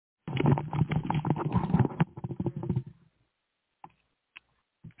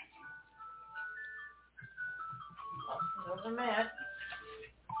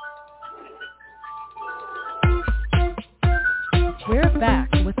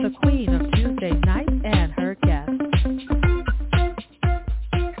the queen of Tuesday night and her guests.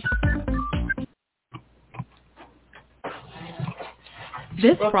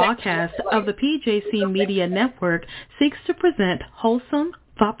 This broadcast of the PJC Media Network seeks to present wholesome,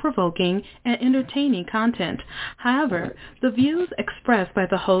 thought-provoking, and entertaining content. However, the views expressed by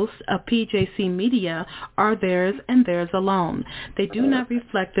the hosts of PJC Media are theirs and theirs alone. They do not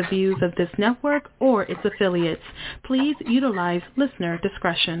reflect the views of this network or its affiliates. Please utilize listener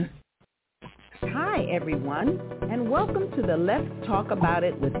discretion. Hi, everyone, and welcome to the Let's Talk About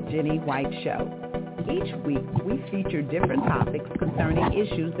It with Jenny White show. Each week, we feature different topics concerning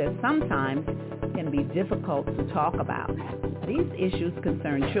issues that sometimes can be difficult to talk about. These issues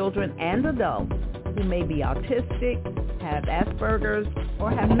concern children and adults who may be autistic, have Asperger's,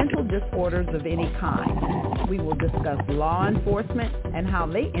 or have mental disorders of any kind. We will discuss law enforcement and how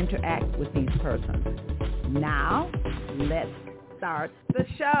they interact with these persons. Now, let's start the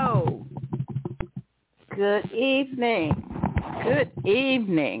show. Good evening. Good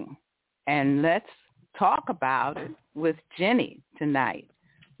evening. And let's talk about it with Jenny tonight.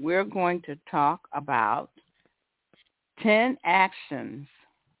 We're going to talk about 10 actions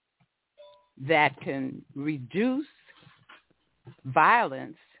that can reduce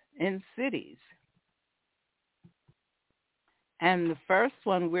violence in cities. And the first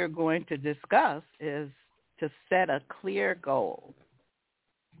one we're going to discuss is to set a clear goal.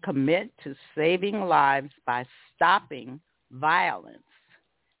 Commit to saving lives by stopping violence.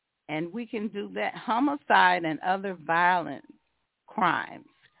 And we can do that. Homicide and other violent crimes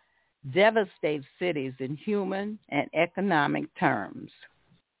devastate cities in human and economic terms.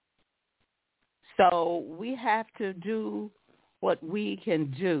 So we have to do what we can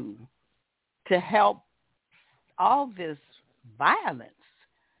do to help all this violence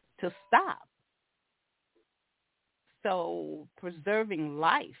to stop. So preserving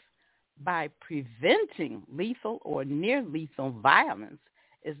life by preventing lethal or near-lethal violence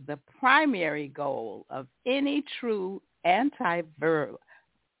is the primary goal of any true anti-violence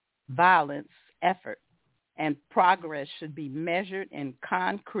effort, and progress should be measured in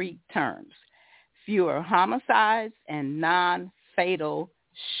concrete terms. Fewer homicides and non-fatal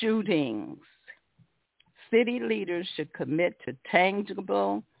shootings. City leaders should commit to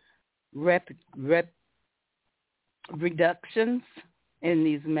tangible reductions in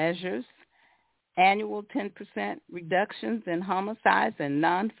these measures. Annual 10% reductions in homicides and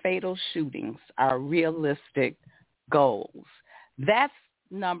non-fatal shootings are realistic goals. That's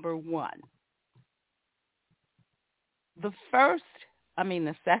number one. The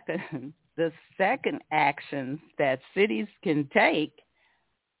second actions that cities can take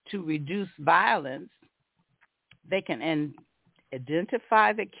to reduce violence, they can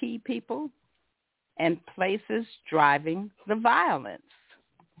identify the key people and places driving the violence.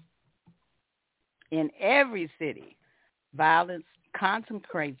 In every city, violence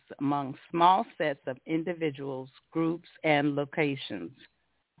concentrates among small sets of individuals, groups, and locations.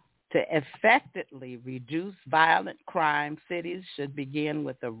 To effectively reduce violent crime, cities should begin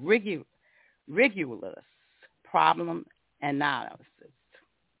with a rigorous problem analysis,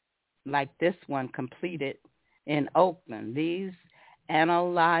 like this one completed in Oakland. These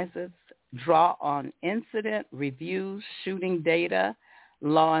analyses draw on incident reviews, shooting data,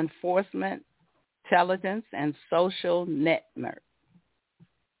 law enforcement, intelligence, and social network.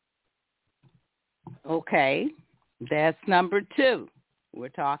 Okay, that's number two. We're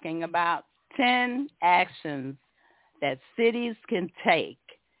talking about 10 actions that cities can take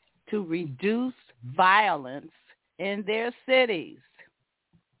to reduce violence in their cities.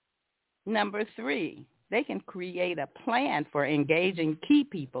 Number three, they can create a plan for engaging key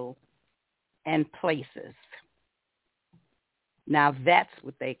people and places. Now that's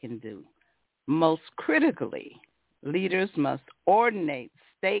what they can do. Most critically, leaders must coordinate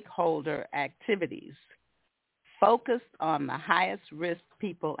stakeholder activities focused on the highest risk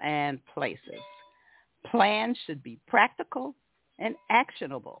people and places. Plans should be practical and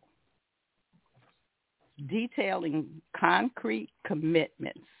actionable, detailing concrete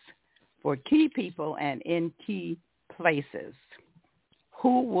commitments for key people and in key places.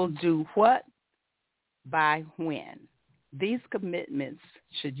 Who will do what by when? These commitments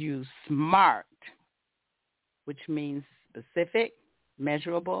should use SMART, which means specific,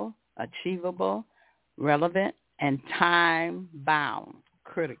 measurable, achievable, relevant, and time-bound,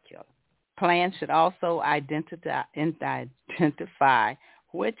 critical. Plans should also identify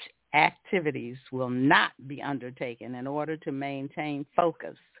which activities will not be undertaken in order to maintain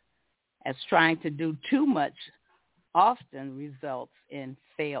focus, as trying to do too much often results in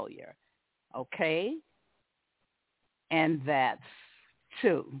failure. Okay? And that's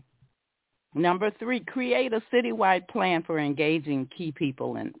 2. Number 3, create a citywide plan for engaging key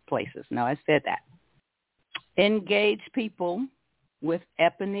people and places. No, I said that. Engage people with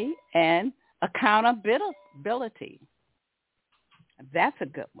empathy and accountability. That's a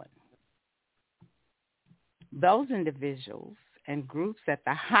good one. Those individuals and groups at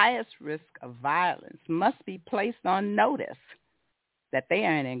the highest risk of violence must be placed on notice that they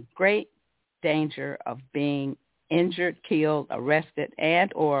are in great danger of being injured, killed, arrested,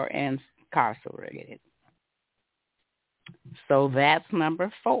 and or incarcerated. So that's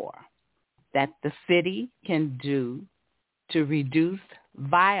number 4, that the city can do to reduce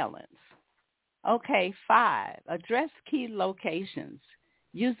violence. Okay, 5, address key locations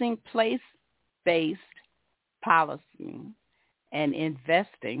using place-based policy and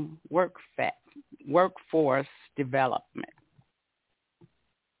investing workforce development.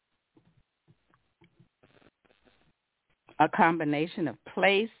 A combination of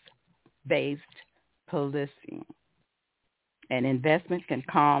place-based policing and investment can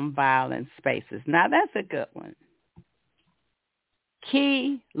calm violent spaces. Now, that's a good one.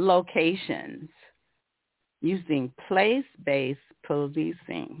 Key locations using place-based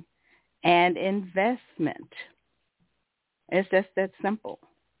policing and investment. It's just that simple.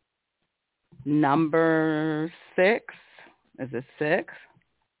 Number 6, is it 6?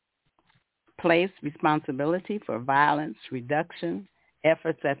 Place responsibility for violence reduction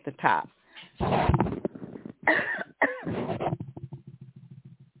efforts at the top.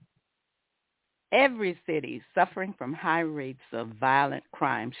 Every city suffering from high rates of violent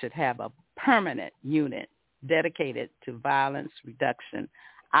crime should have a permanent unit dedicated to violence reduction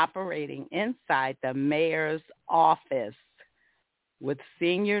operating inside the mayor's office with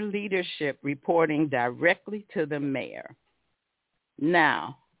senior leadership reporting directly to the mayor.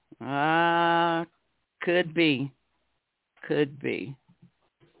 Now, could be.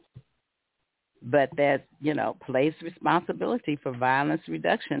 But that, place responsibility for violence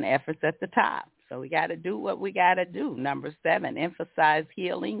reduction efforts at the top. So we got to do what we got to do. Number 7, emphasize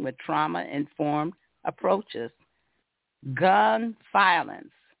healing with trauma-informed approaches. Gun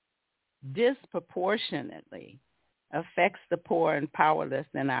violence disproportionately affects the poor and powerless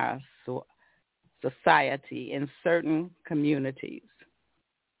in our society in certain communities.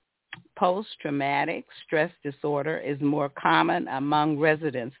 Post-traumatic stress disorder is more common among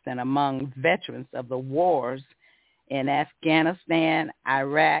residents than among veterans of the wars in Afghanistan,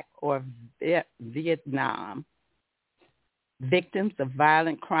 Iraq, or Vietnam. Victims of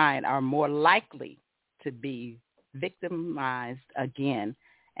violent crime are more likely to be victimized again,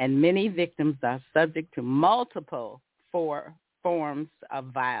 and many victims are subject to multiple forms of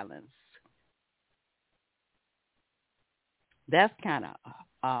violence. That's kind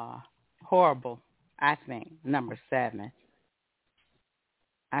of horrible, I think, number 7.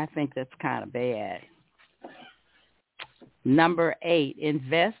 I think that's kind of bad. Number 8,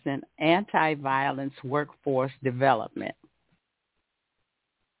 invest in anti-violence workforce development.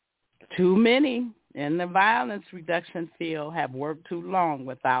 Too many in the violence reduction field have worked too long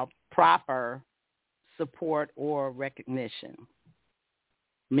without proper support or recognition.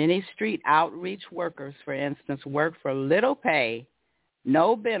 Many street outreach workers, for instance, work for little pay,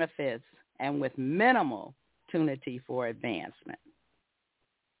 no benefits, and with minimal opportunity for advancement.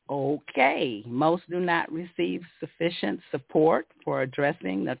 Okay, most do not receive sufficient support for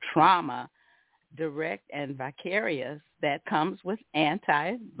addressing the trauma, direct and vicarious, that comes with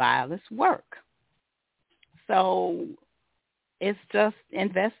anti-violence work. So it's just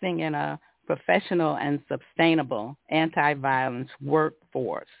investing in a professional and sustainable anti-violence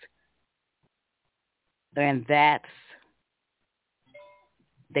workforce. And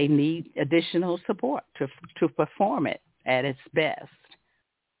they need additional support to perform it at its best.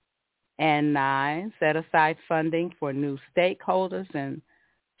 And 9, set aside funding for new stakeholders and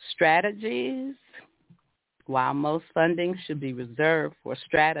strategies. While most funding should be reserved for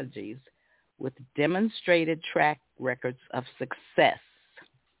strategies with demonstrated track records of success.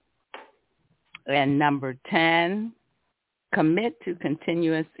 And number 10, commit to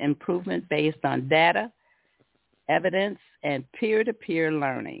continuous improvement based on data, evidence, and peer-to-peer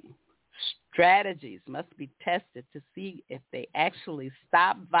learning. Strategies must be tested to see if they actually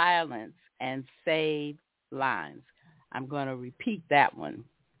stop violence and save lives. I'm going to repeat that one.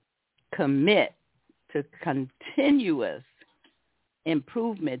 Commit to continuous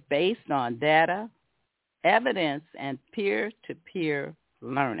improvement based on data, evidence, and peer-to-peer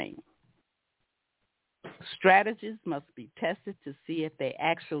learning. Strategies must be tested to see if they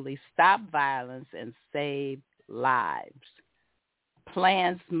actually stop violence and save lives.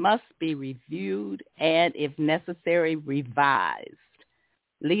 Plans must be reviewed and, if necessary, revised.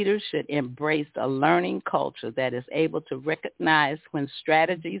 Leaders should embrace a learning culture that is able to recognize when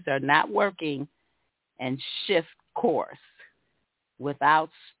strategies are not working and shift course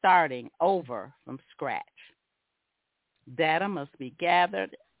without starting over from scratch. Data must be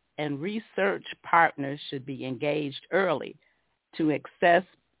gathered, and research partners should be engaged early to assess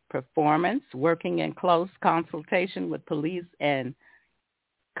performance, working in close consultation with police and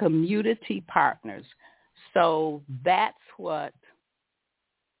community partners. So that's what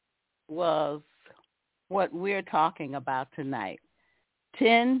we're talking about tonight.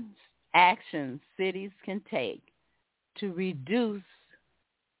 10 actions cities can take to reduce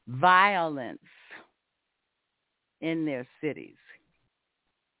violence in their cities.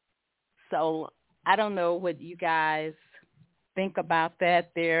 So I don't know what you guys think about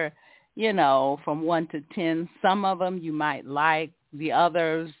that. They're, from 1 to 10. Some of them you might like. The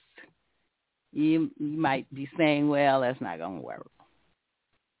others you might be saying, well, that's not going to work.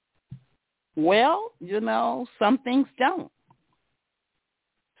 Well, some things don't.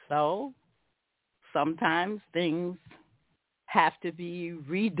 So sometimes things have to be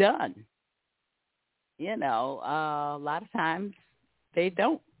redone. A lot of times they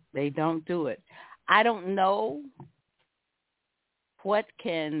don't do it. I don't know what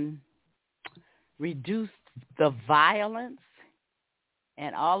can reduce the violence,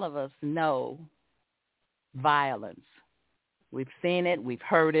 and all of us know violence. We've seen it, we've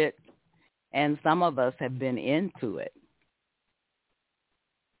heard it, and some of us have been into it.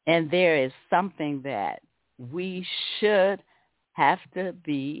 And there is something that we should have to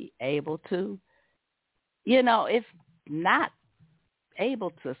be able to, if not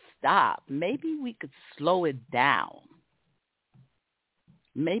able to stop, maybe we could slow it down.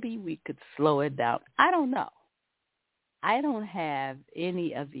 I don't know. I don't have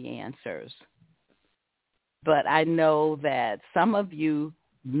any of the answers. But I know that some of you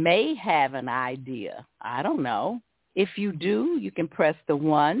may have an idea. I don't know. If you do, you can press the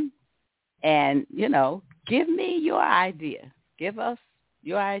 1 and, give me your idea. Give us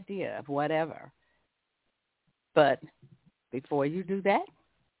your idea of whatever. But before you do that,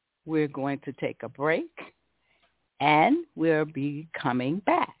 we're going to take a break, and we'll be coming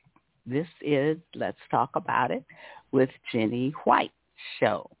back. This is Let's Talk About It with Jenny White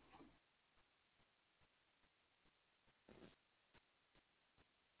Show.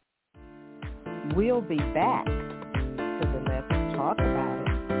 We'll be back to the Let's Talk About It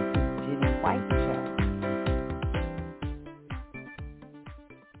with Jenny White Show.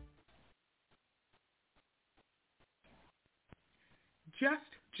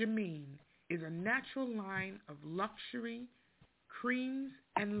 Just Jameen is a natural line of luxury creams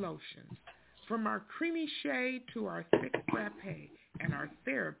and lotions. From our creamy shade to our thick frappe and our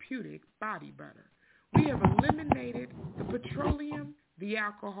therapeutic body butter, we have eliminated the petroleum, the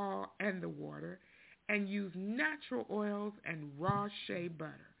alcohol, and the water, and use natural oils and raw shea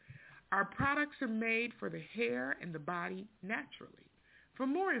butter. Our products are made for the hair and the body naturally. For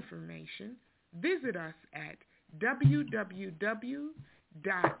more information, visit us at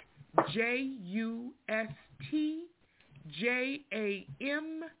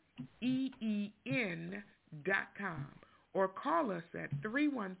or call us at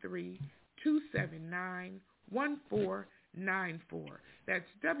 313-279-1494. That's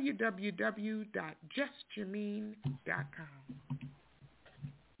www.justjameen.com.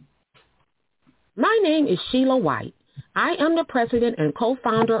 My name is Sheila White. I am the president and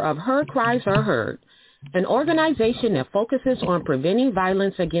co-founder of Her Cries Are Heard, an organization that focuses on preventing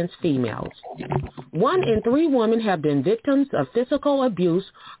violence against females. 1 in 3 women have been victims of physical abuse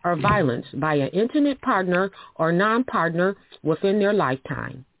or violence by an intimate partner or non-partner within their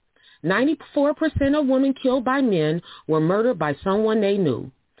lifetime. 94% of women killed by men were murdered by someone they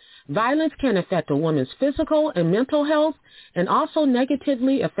knew. Violence can affect a woman's physical and mental health and also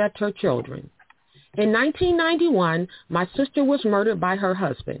negatively affect her children. In 1991, my sister was murdered by her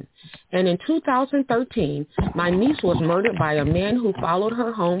husband, and in 2013, my niece was murdered by a man who followed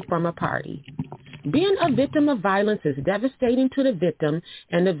her home from a party. Being a victim of violence is devastating to the victim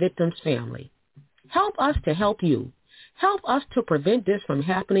and the victim's family. Help us to help you. Help us to prevent this from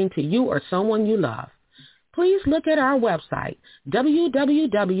happening to you or someone you love. Please look at our website,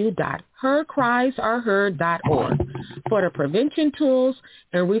 www.hercriesareheard.org, for the prevention tools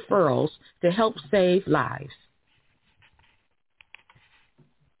and referrals to help save lives.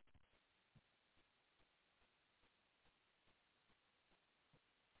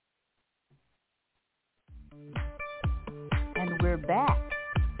 And we're back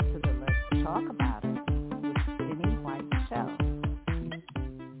to the Let's Talk About It with Jenny White Show.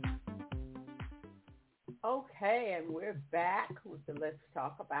 Okay. Okay, and we're back with the Let's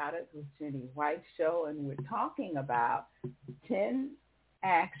Talk About It with Jenny White show, and we're talking about 10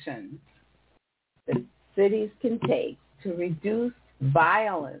 actions that cities can take to reduce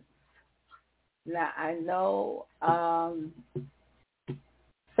violence. Now, I know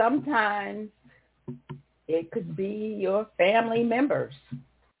sometimes it could be your family members.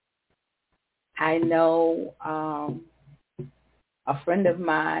 I know a friend of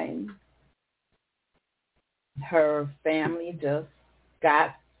mine, her family just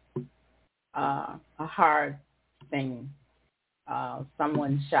got a hard thing.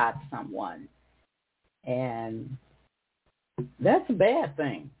 Someone shot someone, and that's a bad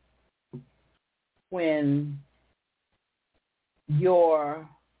thing when your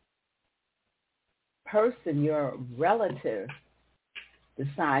person, your relative,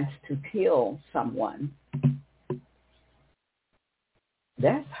 decides to kill someone.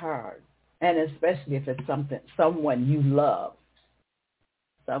 That's hard. And especially if it's someone you love,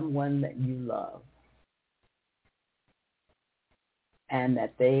 someone that you love, and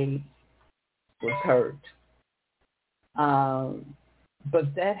that they was hurt.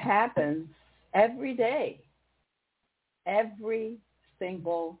 But that happens every day, every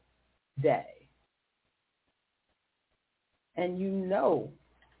single day. And you know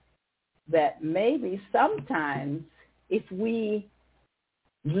that maybe sometimes if we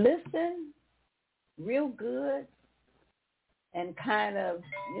listen real good and kind of,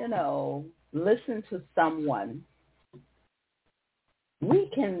 listen to someone, we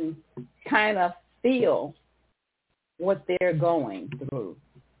can kind of feel what they're going through.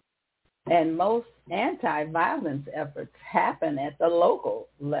 And most anti-violence efforts happen at the local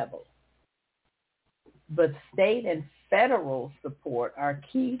level. But state and federal support are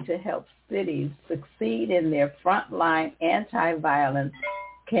key to help cities succeed in their frontline anti-violence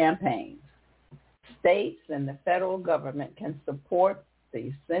campaigns. States and the federal government can support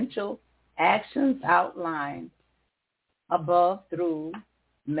the essential actions outlined above through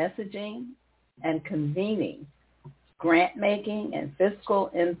messaging and convening, grant making and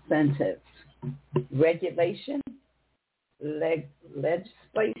fiscal incentives, regulation,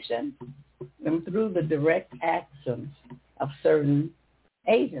 legislation, and through the direct actions of certain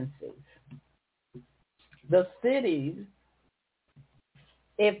agencies. The cities,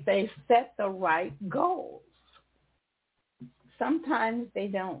 if they set the right goals, sometimes they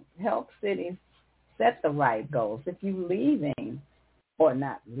don't help cities set the right goals. If you're living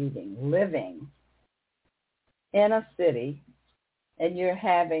in a city and you're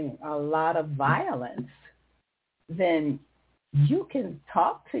having a lot of violence, then you can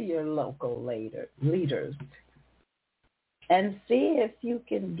talk to your local leaders and see if you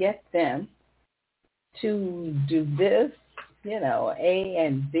can get them to do this, A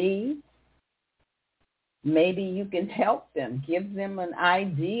and B. Maybe you can help them, give them an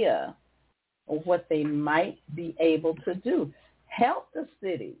idea of what they might be able to do. Help the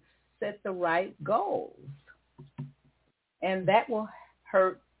cities set the right goals, and that will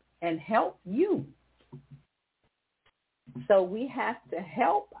hurt and help you. So we have to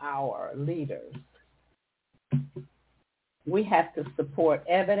help our leaders. We have to support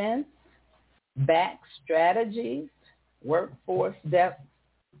evidence, back strategies, workforce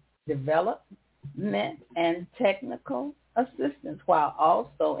development, and technical assistance, while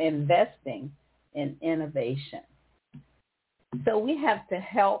also investing in innovation. So we have to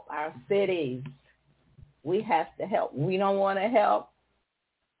help our cities. We have to help. We don't want to help.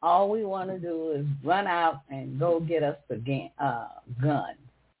 All we want to do is run out and go get us a gun.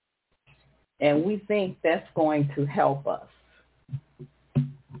 And we think that's going to help us.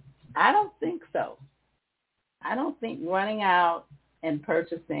 I don't think so. I don't think running out and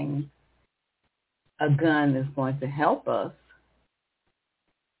purchasing a gun is going to help us.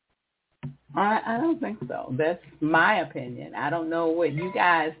 I don't think so. That's my opinion. I don't know what you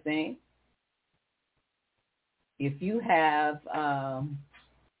guys think. If you have an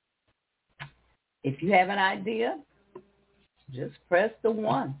idea, just press the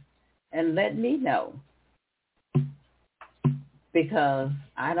 1 and let me know. Because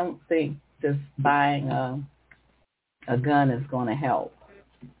I don't think just buying a gun is going to help.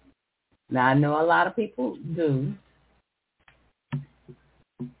 Now, I know a lot of people do.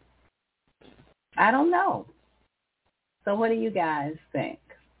 I don't know. So what do you guys think?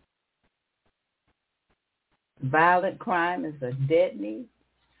 Violent crime is a deadly,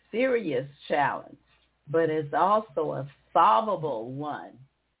 serious challenge, but it's also a solvable one.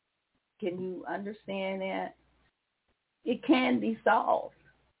 Can you understand that? It can be solved,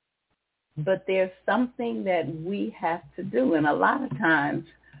 but there's something that we have to do. And a lot of times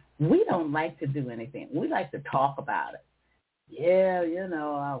we don't like to do anything. We like to talk about it. Yeah,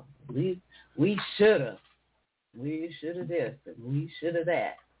 we should have. We should have this and we should have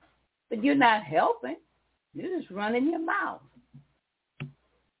that. But you're not helping. You're just running your mouth.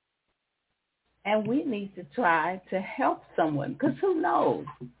 And we need to try to help someone, because who knows?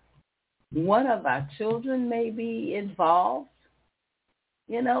 One of our children may be involved.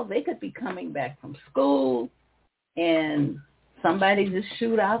 They could be coming back from school and somebody just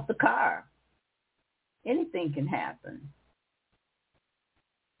shoot out the car. Anything can happen.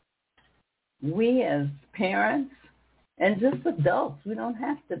 We as parents and just adults, we don't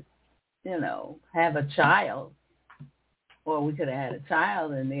have to, have a child. Or we could have had a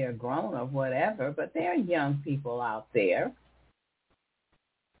child and they're grown or whatever, but there are young people out there.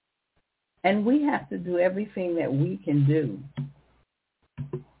 And we have to do everything that we can do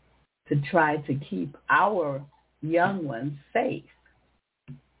to try to keep our young ones safe.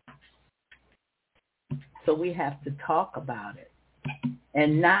 So we have to talk about it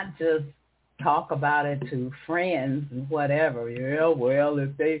and not just talk about it to friends and whatever. Well,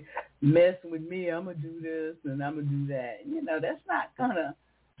 if they mess with me, I'm going to do this and I'm going to do that. That's not going to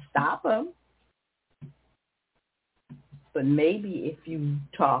stop them. But maybe if you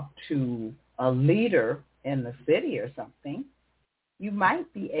talk to a leader in the city or something, you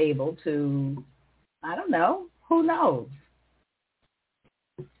might be able to, I don't know, who knows?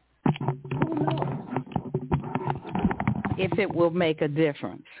 Who knows? If it will make a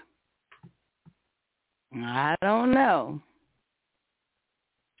difference. I don't know.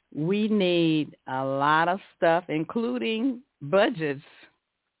 We need a lot of stuff, including budgets.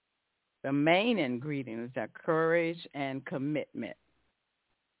 The main ingredients are courage and commitment.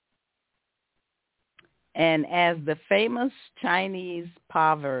 And as the famous Chinese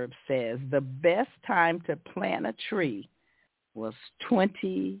proverb says, the best time to plant a tree was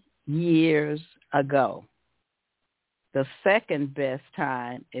 20 years ago. The second best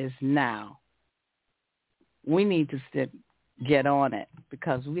time is now. We need to get on it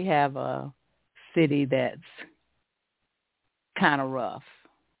because we have a city that's kind of rough.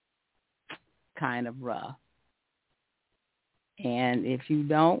 And if you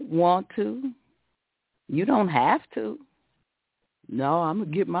don't want to, you don't have to. No, I'm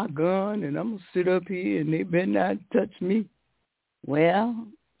going to get my gun and I'm going to sit up here and they better not touch me. Well,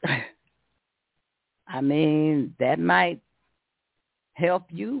 that might help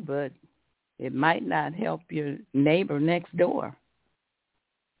you, but it might not help your neighbor next door.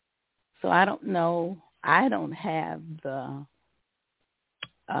 So I don't know. I don't have the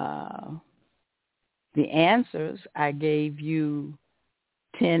answers. I gave you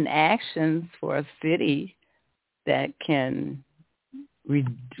 10 actions for a city that can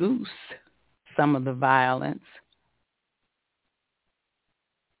reduce some of the violence.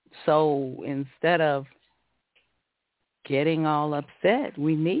 So instead of getting all upset,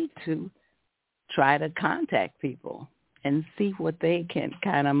 we need to try to contact people and see what they can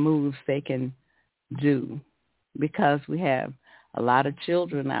kind of moves they can do, because we have a lot of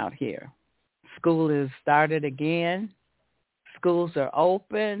children out here. School is started again. Schools are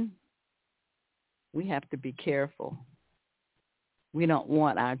open. We have to be careful. We don't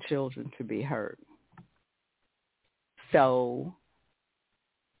want our children to be hurt. So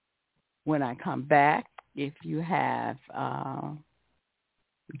when I come back, if you have,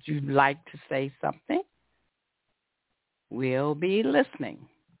 would you like to say something? We'll be listening.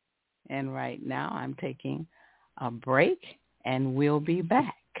 And right now I'm taking a break and we'll be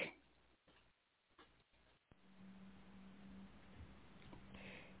back.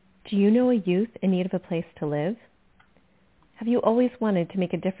 Do you know a youth in need of a place to live? Have you always wanted to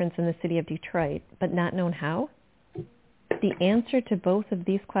make a difference in the city of Detroit, but not known how? The answer to both of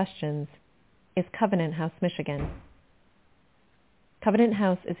these questions is Covenant House, Michigan. Covenant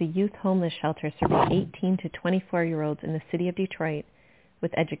House is a youth homeless shelter serving 18 to 24-year-olds in the city of Detroit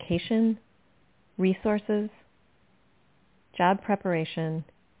with education, resources, job preparation,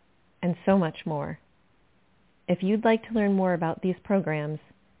 and so much more. If you'd like to learn more about these programs,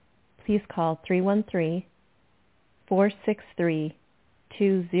 please call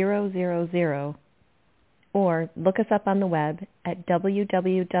 313-463-2000 or look us up on the web at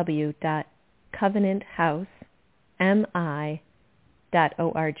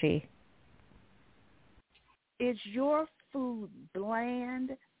www.covenanthousemi.org. Is your food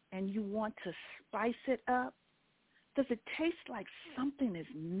bland and you want to spice it up? Does it taste like something is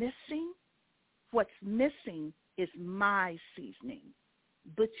missing? What's missing is my seasoning,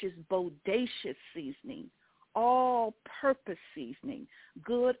 Butch's Bodacious seasoning, all-purpose seasoning,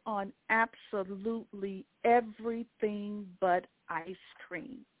 good on absolutely everything but ice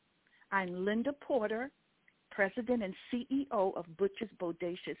cream. I'm Linda Porter, President and CEO of Butcher's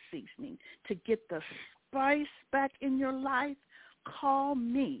Bodacious Seasoning. To get the spice back in your life, call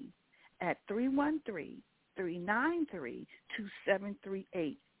me at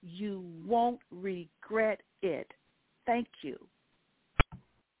 313-393-2738. You won't regret it. Thank you.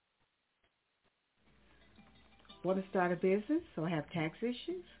 Want to start a business or have tax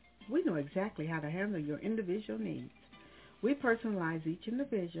issues? We know exactly how to handle your individual needs. We personalize each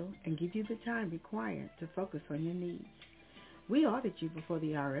individual and give you the time required to focus on your needs. We audit you before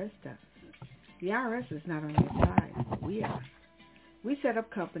the IRS does. The IRS is not on your side, but we are. We set up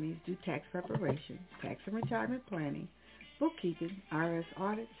companies, do tax preparation, tax and retirement planning, bookkeeping, IRS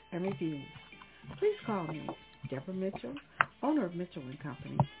audits, and reviews. Please call me, Deborah Mitchell, owner of Mitchell &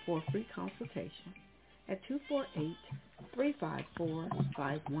 Company, for a free consultation at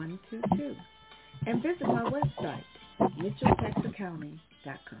 248-354-5122. And visit my website,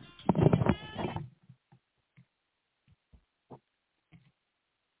 mitchelltaxaccounting.com.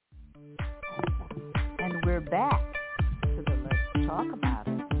 And we're back to the Let's Talk About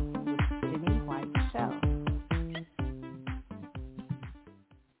It with Jenny White show.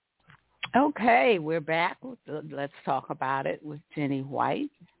 Okay, we're back with the Let's Talk About It with Jenny White.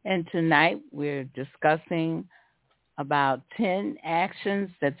 And tonight we're discussing about 10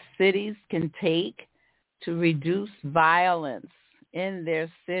 actions that cities can take to reduce violence in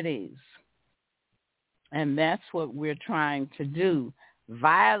their cities. And that's what we're trying to do.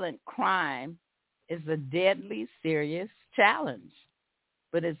 Violent crime is a deadly, serious challenge,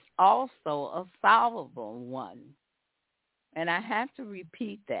 but it's also a solvable one. And I have to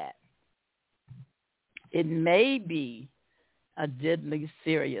repeat that. It may be a deadly,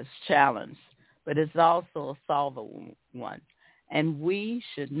 serious challenge, but it's also a solvable one. And we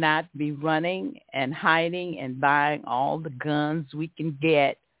should not be running and hiding and buying all the guns we can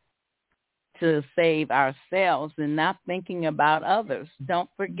get to save ourselves and not thinking about others. Don't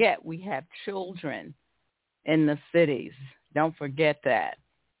forget we have children in the cities. Don't forget that.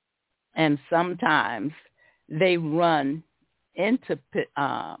 And sometimes they run into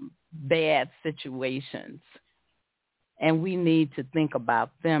bad situations, and we need to think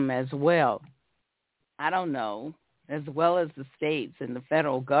about them as well. I don't know, as well as the states and the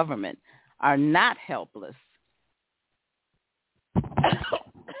federal government are not helpless.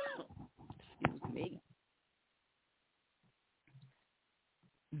 Excuse me.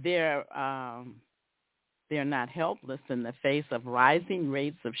 They're not helpless in the face of rising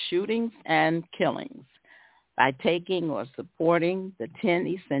rates of shootings and killings by taking or supporting the 10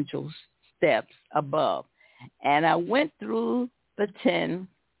 essential steps above. And I went through the 10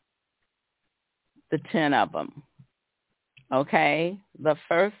 of them. Okay, the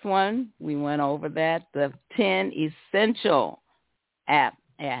first one, we went over that, the 10 essential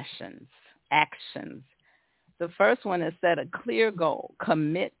actions. The first one is set a clear goal,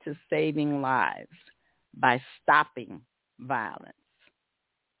 commit to saving lives by stopping violence.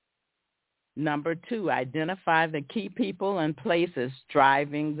 Number 2, identify the key people and places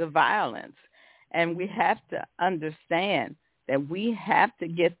driving the violence. And we have to understand that we have to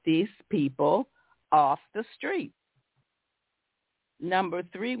get these people off the street. Number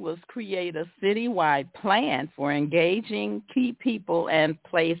 3 was create a citywide plan for engaging key people and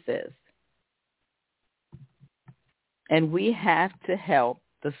places. And we have to help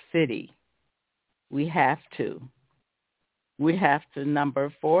the city. We have to.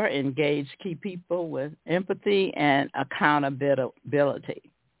 Number 4, engage key people with empathy and accountability.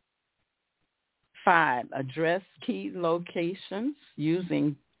 5, address key locations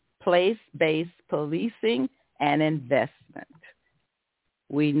using place-based policing and investment.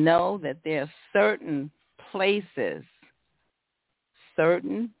 We know that there are certain places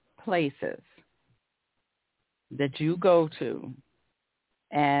that you go to,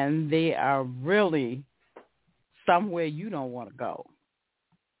 and they are really somewhere you don't want to go.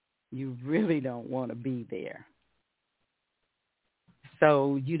 You really don't want to be there.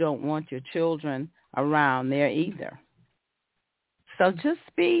 So you don't want your children around there either. So just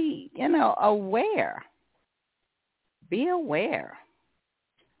be, aware. Be aware.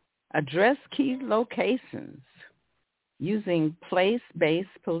 Address key locations using place-based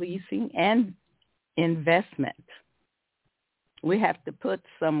policing and investment. We have to put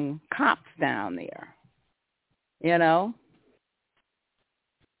some cops down there,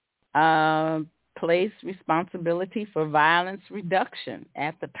 place responsibility for violence reduction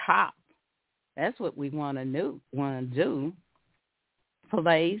at the top. That's what we want to do.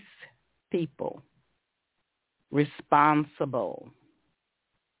 Place people responsible.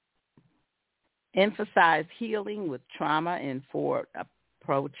 Emphasize healing with trauma-informed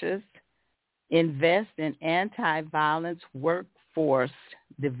approaches invest in anti-violence workforce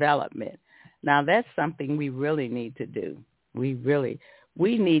development. Now, that's something we really need to do. We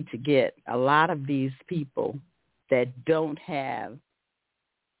need to get a lot of these people that don't have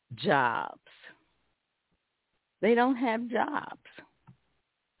jobs. They don't have jobs.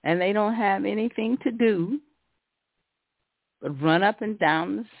 And they don't have anything to do but run up and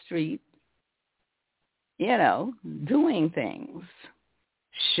down the street, doing things,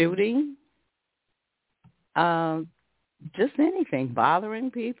 shooting, just anything,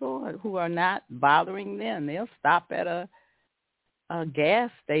 bothering people who are not bothering them. They'll stop at a gas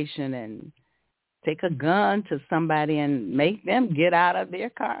station and take a gun to somebody and make them get out of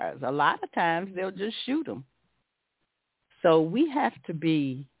their cars. A lot of times they'll just shoot them. So we have to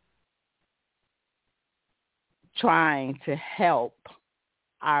be trying to help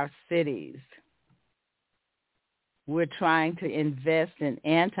our cities. We're trying to invest in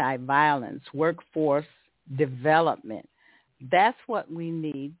anti-violence workforce development. That's what we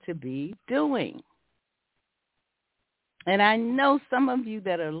need to be doing. And I know some of you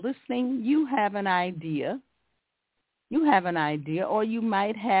that are listening, you have an idea. Or you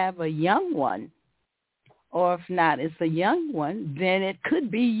might have a young one. Or if not, it's a young one, then it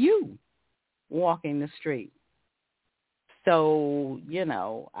could be you walking the street. So,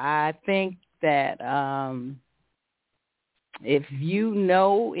 I think that if you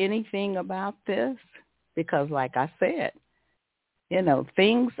know anything about this, because like I said,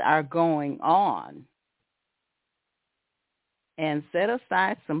 things are going on, and set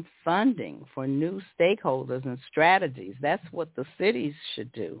aside some funding for new stakeholders and strategies. That's what the cities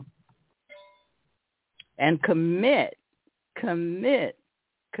should do. And commit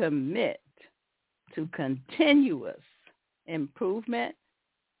to continuous improvement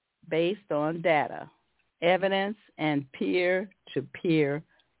based on data, evidence, and peer-to-peer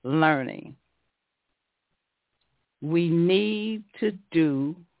learning. We need to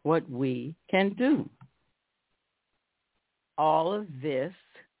do what we can do. All of this,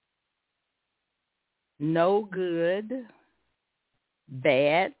 no good,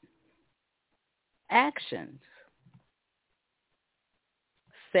 bad actions,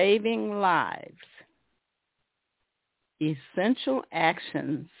 saving lives, essential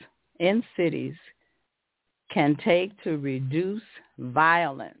actions in cities can take to reduce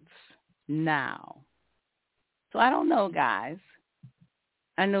violence now. So I don't know, guys.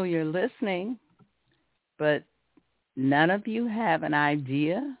 I know you're listening, but none of you have an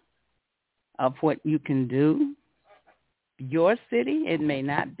idea of what you can do. Your city, it may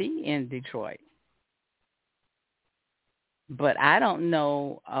not be in Detroit, but I don't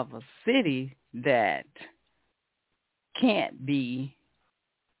know of a city that can't be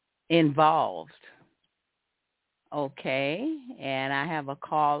involved. Okay, and I have a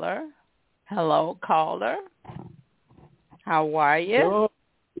caller. Hello, caller. How are you? Hello.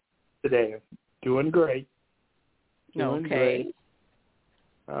 Today, doing great. Okay.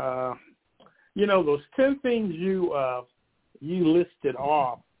 Those 10 things you listed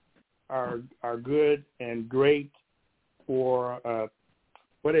off are good and great for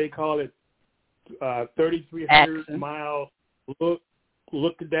what do they call it? 3,300 miles look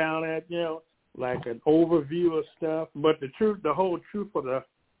down at, like an overview of stuff. But the whole truth of the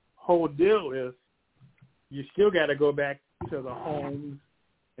whole deal is you still got to go back to the homes,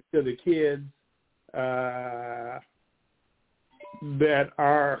 to the kids that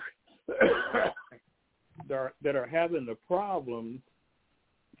are having the problems,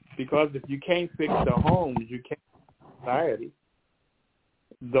 because if you can't fix the homes, you can't fix society.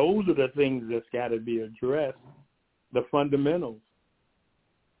 Those are the things that's got to be addressed, the fundamentals.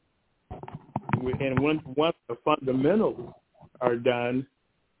 And once the fundamentals are done,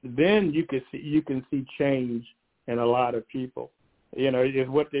 then you can see change in a lot of people. It's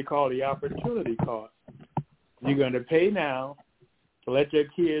what they call the opportunity cost. You're going to pay now to let your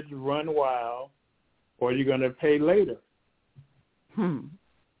kids run wild, or you're going to pay later.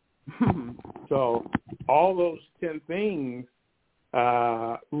 So all those 10 things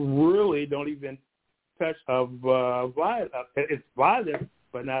really don't even touch of violence. It's violence,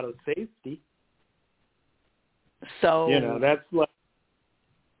 but not of safety. So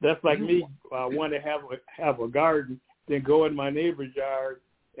that's like me want to have a garden, then go in my neighbor's yard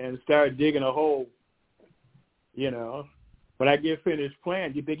and start digging a hole. When I get finished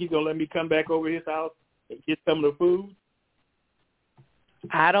planting, you think he's gonna let me come back over his house and get some of the food?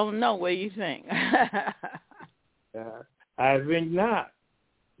 I don't know. What do you think? I think not.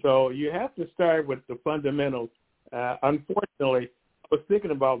 So you have to start with the fundamentals. Unfortunately, I was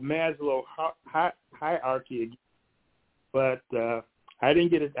thinking about Maslow's hierarchy again, but I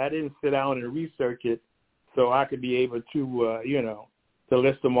didn't sit down and research it so I could be able to, to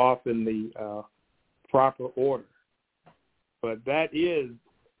list them off in the proper order. But that is,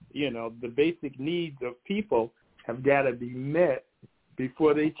 the basic needs of people have got to be met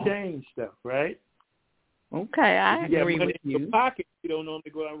before they change stuff, right? Okay, I agree with you. If you get money in your pocket, you don't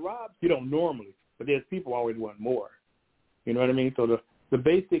normally go and rob. You don't normally, but there's people always want more. You know what I mean? So the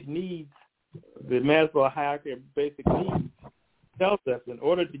basic needs, the Maslow hierarchy of basic needs tells us in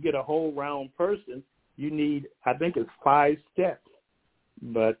order to get a whole round person, you need, I think it's 5 steps.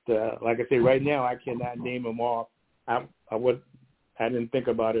 But like I say, right now I cannot name them off. I didn't think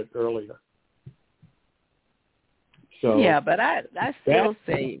about it earlier. So yeah, but I still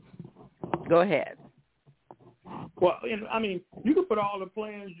say, go ahead. Well, I mean, you can put all the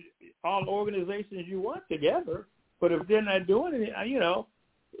plans, all the organizations you want together, but if they're not doing it,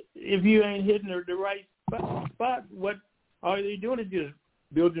 if you ain't hitting the right spot, what are they doing? Is just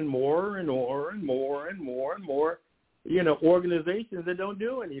building more and more and more and more and more, organizations that don't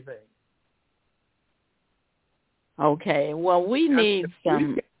do anything. Okay, well, we need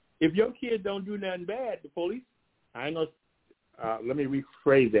some. If your kid don't do nothing bad, the police, let me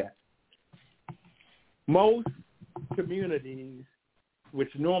rephrase that. Most communities, which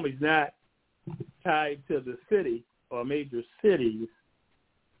normally is not tied to the city or major cities,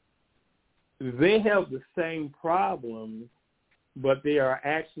 they have the same problems, but they are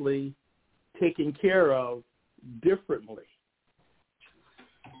actually taken care of differently.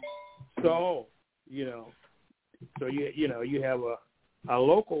 So, you have a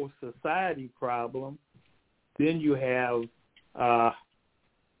local society problem, then you have a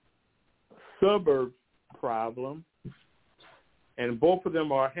suburb problem, and both of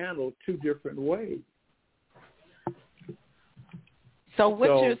them are handled 2 different ways. So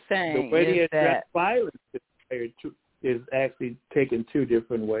what you're saying the way is that violence is actually taken 2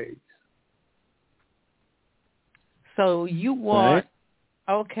 different ways. So you want,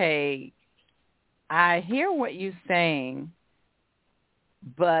 okay, I hear what you're saying,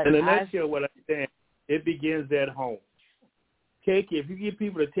 but in a nutshell, what I'm saying, it begins at home. If you get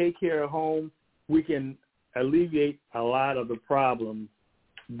people to take care of home, we can alleviate a lot of the problems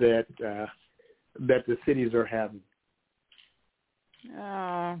that the cities are having.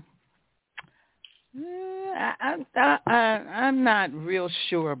 I'm not real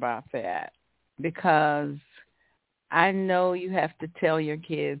sure about that, because I know you have to tell your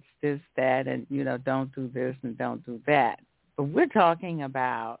kids this, that, and, don't do this and don't do that. But we're talking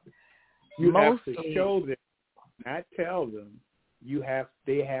about you have to show them, not tell them.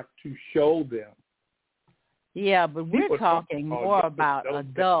 They have to show them. Yeah, but we're talking more about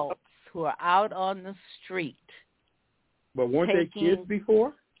adults who are out on the street. But weren't they kids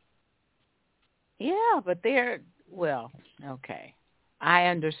before? Yeah, but okay. I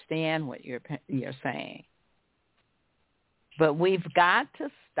understand what you're saying. But we've got to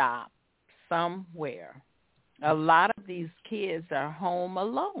stop somewhere. A lot of these kids are home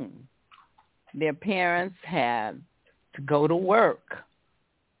alone. Their parents have to go to work,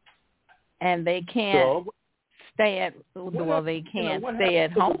 and they can't stay at home.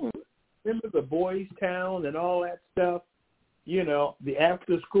 Remember the Boys Town and all that stuff? The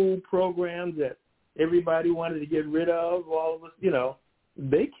after-school programs that everybody wanted to get rid of, all of us,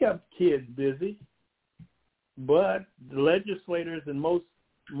 they kept kids busy. But the legislators in most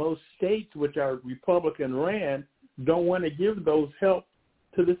states, which are Republican-ran, don't want to give those help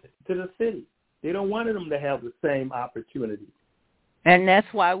to the city. They don't want them to have the same opportunity. And that's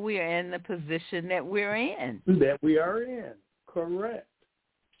why we're in the position that we're in. That we are in, correct.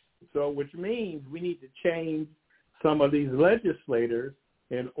 So, which means we need to change some of these legislators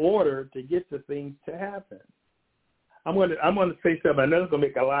in order to get the things to happen. I'm going to say something. I know it's going to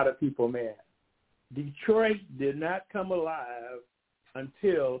make a lot of people mad. Detroit did not come alive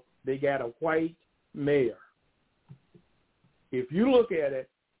until they got a white mayor. If you look at it,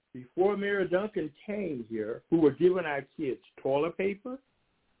 before Mayor Duncan came here, who were giving our kids toilet paper,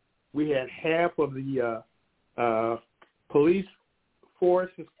 we had half of the police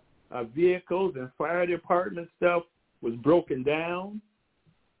force vehicles and fire department stuff was broken down,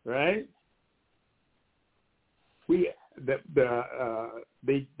 right? They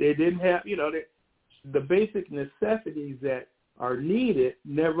didn't have, the basic necessities that are needed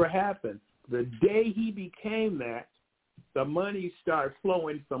never happened. The day he became that, the money started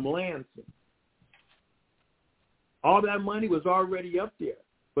flowing from Lansing. All that money was already up there,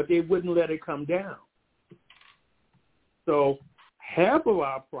 but they wouldn't let it come down. So half of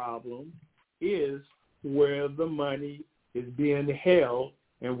our problem is where the money is being held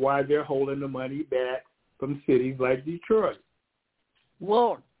and why they're holding the money back from cities like Detroit.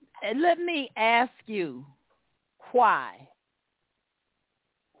 Well, let me ask you, why?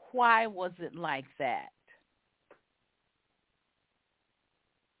 Why was it like that?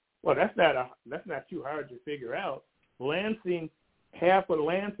 Well, that's not too hard to figure out. Lansing, half of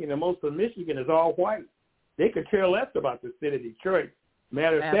Lansing and most of Michigan is all white. They could care less about the city of Detroit.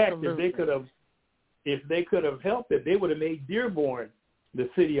 Matter of fact, if they could have helped it, they would have made Dearborn the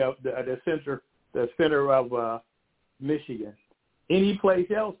city of the center of Michigan. Any place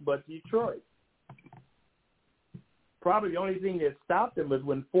else but Detroit. Probably the only thing that stopped them was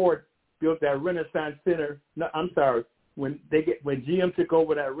when Ford built that Renaissance Center. No, I'm sorry. When GM took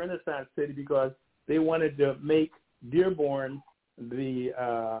over that Renaissance City, because they wanted to make Dearborn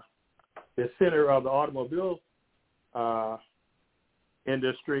the center of the automobile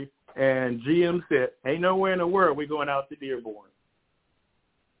industry, and GM said, "Ain't nowhere in the world we're going out to Dearborn."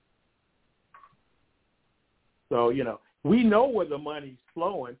 So we know where the money's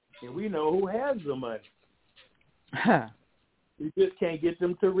flowing, and we know who has the money. We just can't get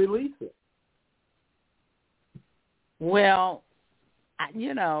them to release it. Well,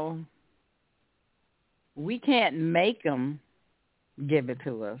 we can't make them give it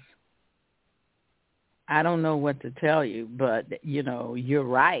to us. I don't know what to tell you, but, you're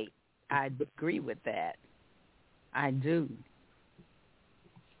right. I agree with that. I do.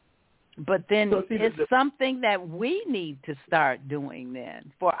 But then it's something that we need to start doing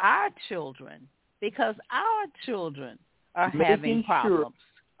then for our children, because our children are having problems.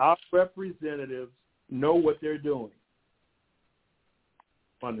 Sure our representatives know what they're doing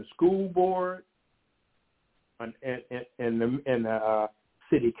on the school board, and the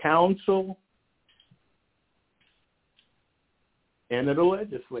city council, and the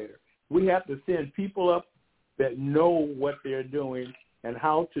legislator. We have to send people up that know what they're doing and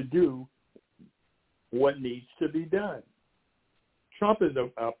how to do what needs to be done. Trump is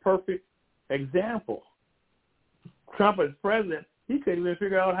a perfect example. Trump as president, he couldn't even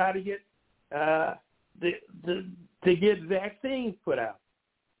figure out how to get to get vaccines put out.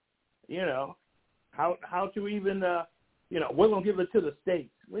 How to even we're gonna give it to the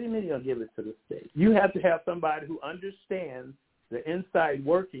states. What do you mean you're gonna give it to the states? You have to have somebody who understands the inside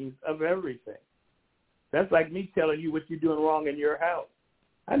workings of everything. That's like me telling you what you're doing wrong in your house.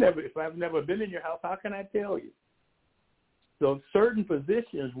 If I've never been in your house, how can I tell you? So certain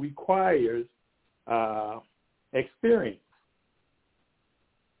positions requires experience.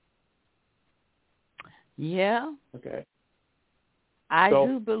 Yeah. Okay. I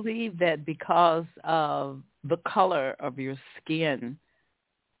do believe that because of the color of your skin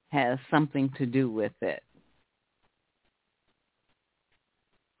has something to do with it.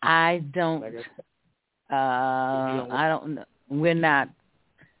 I don't know. We're not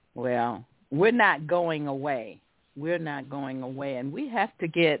going away. We're not going away. And we have to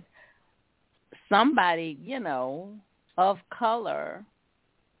get somebody, of color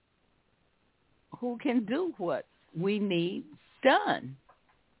who can do what we need done.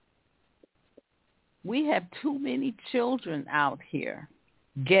 We have too many children out here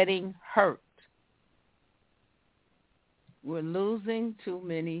getting hurt. We're losing too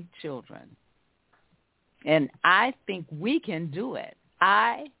many children. And I think we can do it.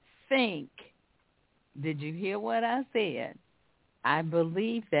 Did you hear what I said? I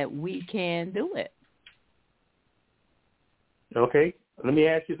believe that we can do it. Okay. Let me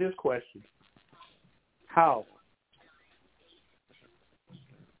ask you this question. How?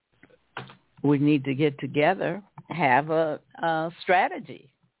 We need to get together, have a strategy.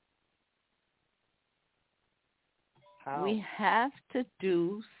 How? We have to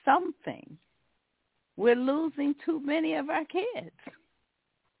do something. We're losing too many of our kids.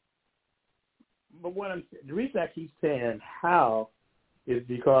 But the reason I keep saying how is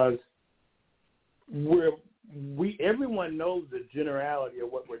because everyone knows the generality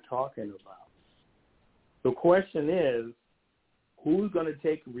of what we're talking about. The question is, who's going to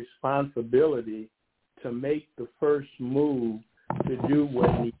take responsibility to make the first move to do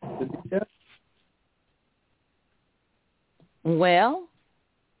what needs to be done? Well,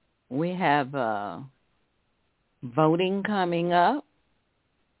 we have voting coming up,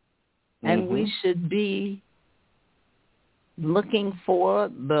 and we should be looking for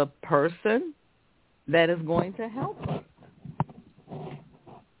the person that is going to help us.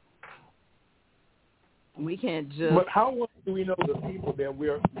 We can't just. But how well do we know the people that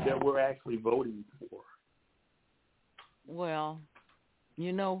we're actually voting for? Well,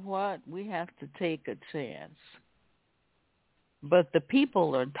 you know what? We have to take a chance. But the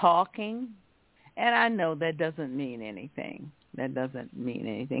people are talking, and I know that doesn't mean anything. That doesn't mean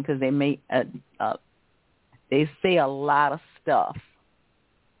anything because they say a lot of stuff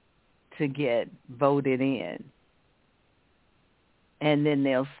to get voted in. And then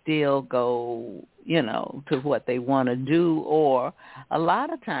they'll still go, to what they want to do. Or a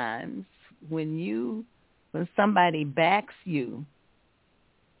lot of times when somebody backs you,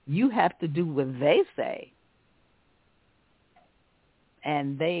 you have to do what they say.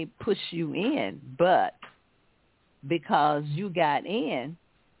 And they push you in. But because you got in,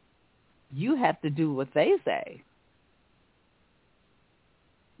 you have to do what they say.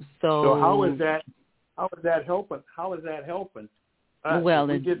 So how is that helping? How is that helping? Well,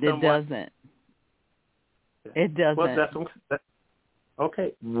 it doesn't. It doesn't. Well,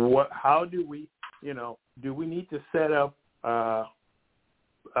 okay. How do we, do we need to set up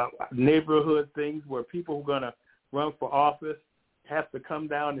neighborhood things where people who are going to run for office have to come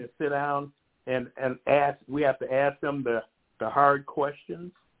down and sit down and ask? We have to ask them the hard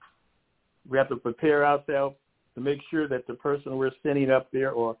questions. We have to prepare ourselves to make sure that the person we're sending up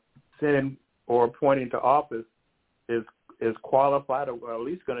there or appointing to office is qualified, or at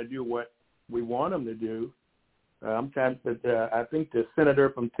least going to do what we want them to do. I think the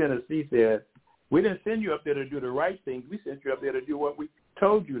senator from Tennessee said, "We didn't send you up there to do the right things. We sent you up there to do what we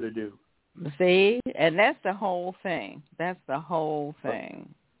told you to do." See, and that's the whole thing.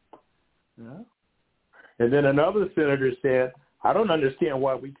 Yeah. And then another senator said, "I don't understand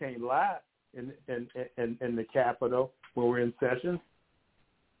why we can't lie in the Capitol when we're in session.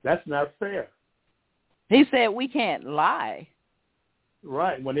 That's not fair." He said we can't lie.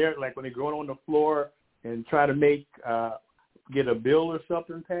 Right. When they're going on the floor and try to get a bill or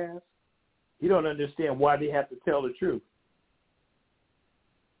something passed, you don't understand why they have to tell the truth.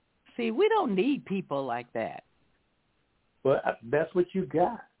 See, we don't need people like that. But that's what you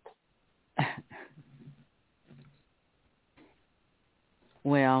got.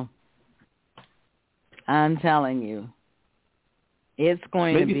 Well, I'm telling you, it's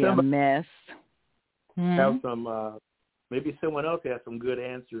going to be a mess. Have some. Maybe someone else has some good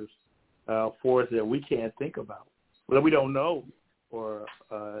answers for us that we can't think about. Well, we don't know, or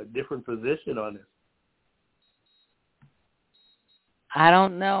a different position on this. I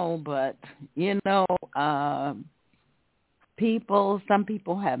don't know, but some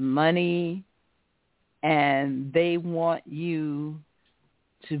people have money, and they want you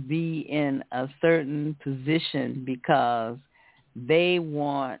to be in a certain position because they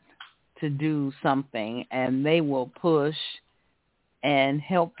want to do something, and they will push and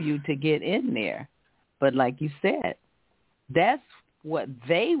help you to get in there. But like you said, that's what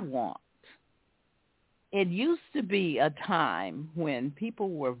they want. It used to be a time when people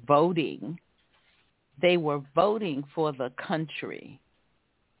were voting. They were voting for the country.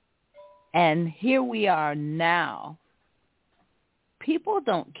 And here we are now. People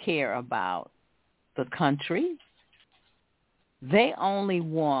don't care about the country. They only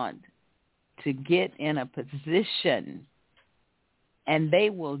want to get in a position, and they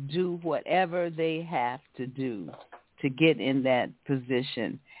will do whatever they have to do to get in that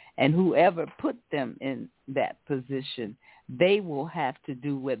position. And whoever put them in that position, they will have to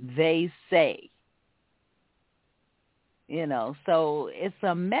do what they say. So it's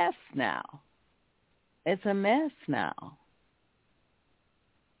a mess now.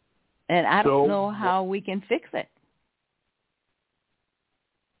 And I don't know how we can fix it.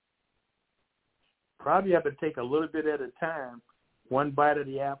 Probably have to take a little bit at a time, one bite of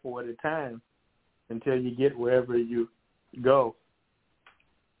the apple at a time, until you get wherever you go.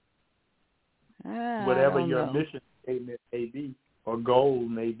 Whatever your mission statement may be or goal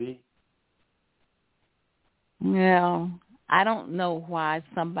may be. Well, I don't know why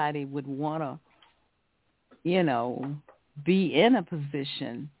somebody would want to, be in a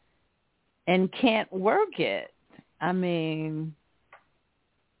position and can't work it. I mean,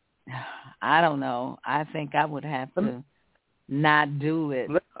 I don't know. I think I would have to not do it.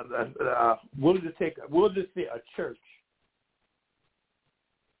 We'll just say a church.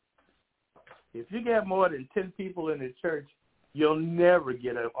 If you get more than 10 people in the church, you'll never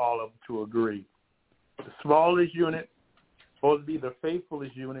get all of them to agree. The smallest unit supposed to be the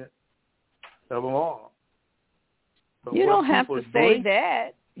faithfulest unit of them all. But you don't have to say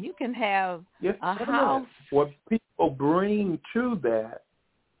that. You can have a house. What people bring to that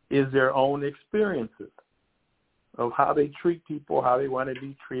is their own experiences of how they treat people, how they want to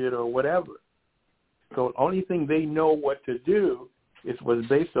be treated, or whatever. So the only thing they know what to do was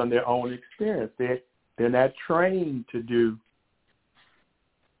based on their own experience. They're not trained to do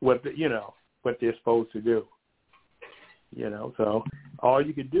what they're supposed to do. So all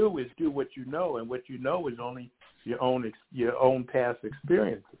you can do is do what you know, and what you know is only your own past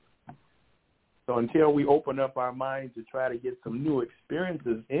experiences. So until we open up our minds to try to get some new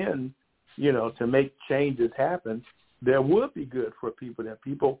experiences in to make changes happen that would be good for people that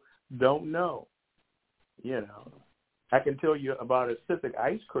people don't know. I can tell you about a Pacific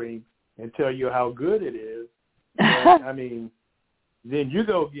ice cream and tell you how good it is. But, I mean, then you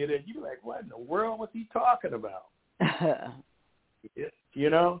go get it, you're like, what in the world was he talking about?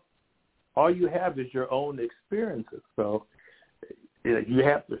 All you have is your own experiences. So you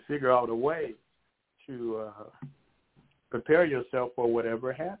have to figure out a way to prepare yourself for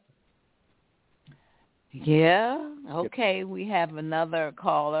whatever happens. Yeah. Okay. We have another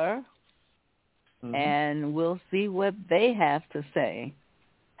caller, and we'll see what they have to say.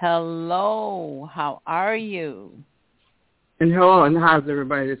 Hello. How are you? And hello, and how's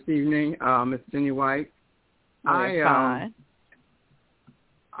everybody this evening? Miss Jenny White. We're fine.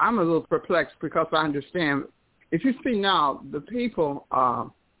 I'm a little perplexed because I understand. If you see now, the people,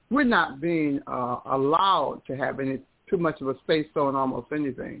 we're not being allowed to have too much of a say so in almost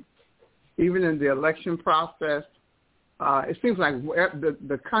anything. Even in the election process, it seems like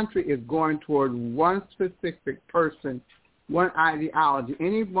the country is going toward one specific person, one ideology.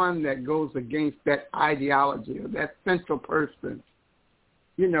 Anyone that goes against that ideology or that central person,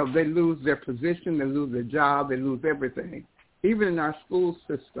 they lose their position, they lose their job, they lose everything. Even in our school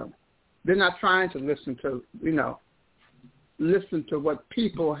system, they're not trying to listen to what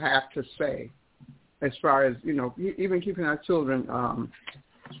people have to say as far as, even keeping our children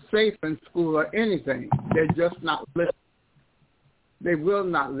safe in school or anything. They're just not listening. They will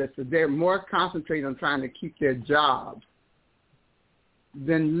not listen. They're more concentrated on trying to keep their jobs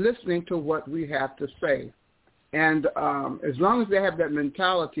than listening to what we have to say. And as long as they have that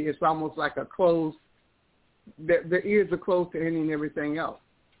mentality, it's almost like their ears are closed to any and everything else.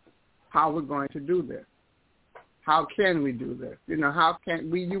 How we're going to do this? How can we do this? How can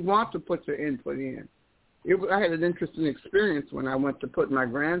we? You want to put your input in. I had an interesting experience when I went to put my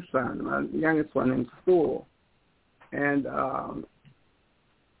grandson, my youngest one, in school, and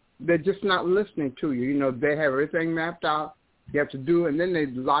they're just not listening to you. They have everything mapped out. You have to do, and then they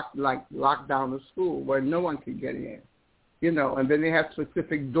lock down the school where no one can get in. And then they have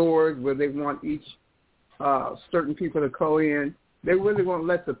specific doors where they want each certain people to go in. They really won't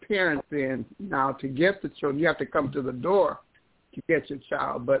let the parents in now to get the children. You have to come to the door to get your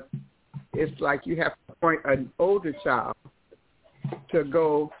child, but it's like you have to point an older child to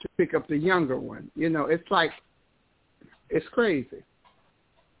go to pick up the younger one. It's crazy.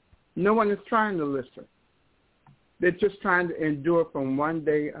 No one is trying to listen. They're just trying to endure from one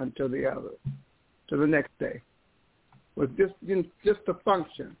day until the other, to the next day, with just to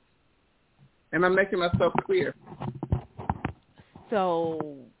function. Am I making myself clear?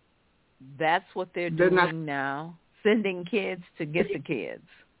 So that's what they're doing now, sending kids to get the kids.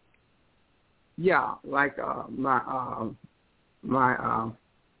 Yeah, like my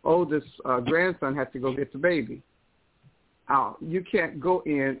oldest grandson had to go get the baby out. You can't go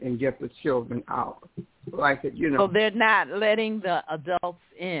in and get the children out. So they're not letting the adults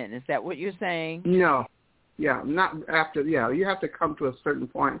in. Is that what you're saying? No. Yeah, not after. Yeah, you have to come to a certain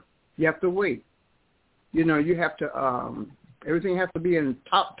point. You have to wait. You have to. Everything has to be in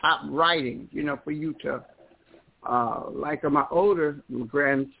top writing. For you to. Like my older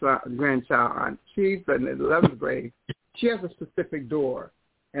grandchild, she's in the 11th grade. She has a specific door,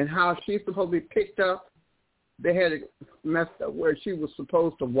 and how she's supposed to be picked up. They had it messed up where she was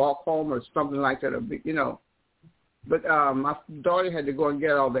supposed to walk home or something like that, But my daughter had to go and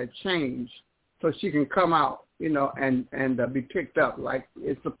get all that changed so she can come out, and be picked up like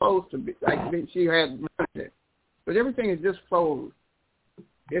it's supposed to be. Like she had it, but everything is just so.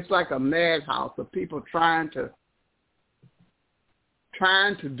 It's like a madhouse of people trying to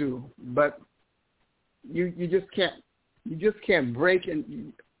do, but you just can't break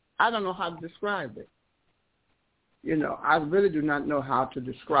and I don't know how to describe it. I really do not know how to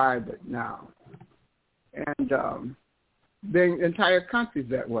describe it now. And the entire country's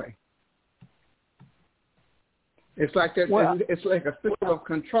that way. It's like that. Well, it's like a system of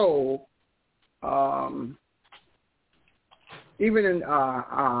control. Even in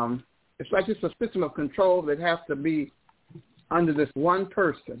it's like it's a system of control that has to be under this one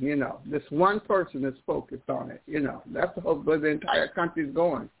person. This one person is focused on it. That's where the entire country's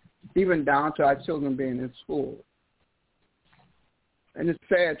going, even down to our children being in school. And it's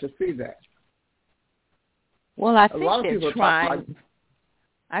sad to see that. Well, I think they're trying.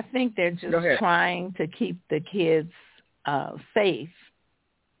 I think they're just trying to keep the kids safe.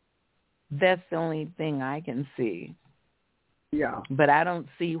 That's the only thing I can see. Yeah. But I don't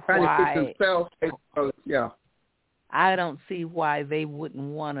see why. Trying to keep themselves safe. Yeah. I don't see why they wouldn't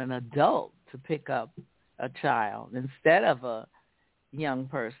want an adult to pick up a child instead of a young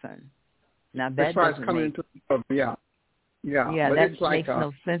person. Now that as far as doesn't coming make, into the world, yeah. But that it's like makes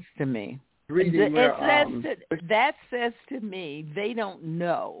no sense to me. reading That says to me they don't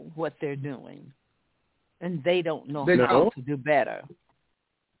know what they're doing, and they don't know how to do better.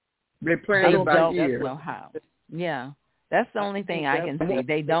 They're playing it by ear. Don't know how. Yeah, that's the only thing I can see.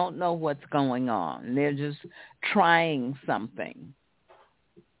 They don't know what's going on. They're just trying something,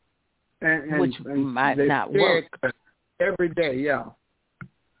 which might not work. Every day, yeah.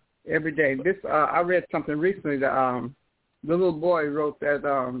 Every day. This I read something recently that the little boy wrote that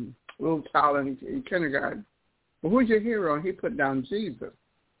little child in kindergarten. Well, who's your hero? And he put down Jesus.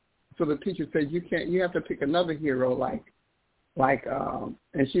 So the teacher said, you have to pick another hero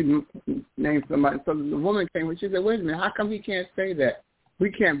and she named somebody. So the woman came and she said, wait a minute, how come he can't say that?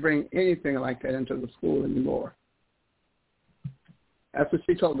 We can't bring anything like that into the school anymore. That's what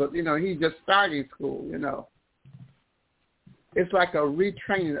she told us. He's just starting school, It's like a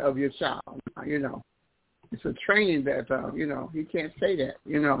retraining of your child, It's a training that, he can't say that.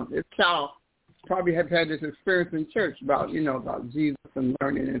 This child probably have had this experience in church about Jesus and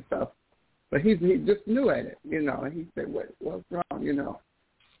learning and stuff. But he just new at it, and he said, what's wrong,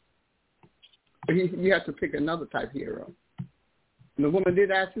 But you have to pick another type hero. And the woman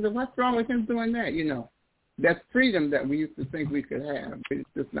did ask, she said, what's wrong with him doing that, That freedom that we used to think we could have, but it's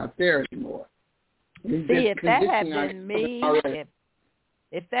just not there anymore. See, if that had been me,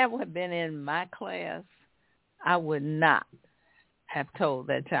 if that would have been in my class, I would not have told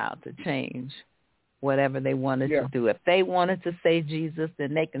that child to change whatever they wanted to do. If they wanted to say Jesus,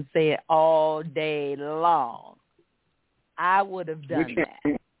 then they can say it all day long. I would have done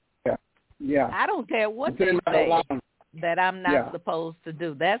that. Yeah. I don't care what they say that I'm not supposed to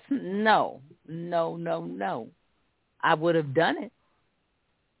do. That's no. I would have done it.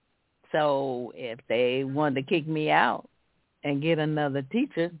 So if they wanted to kick me out and get another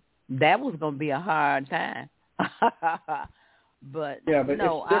teacher, that was going to be a hard time. but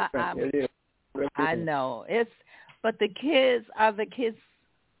no, I know but the kids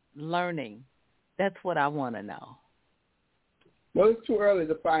learning. That's what I want to know. Well, it's too early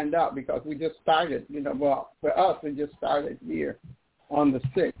to find out because we just started. For us, we just started here on the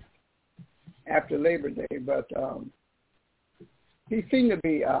 6th after Labor Day, but. He seemed to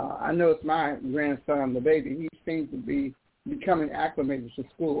be, I know it's my grandson, the baby, he seems to be becoming acclimated to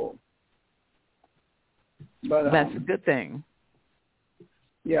school. But that's a good thing.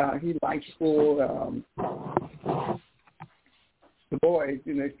 Yeah, he likes school. The boys,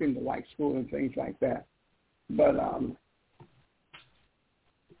 they seem to like school and things like that. But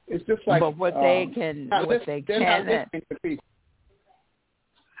it's just like... But they can...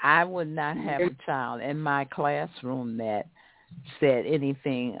 I would not have a child in my classroom that said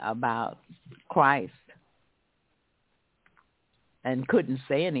anything about Christ and couldn't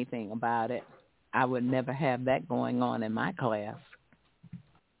say anything about it. I would never have that going on in my class.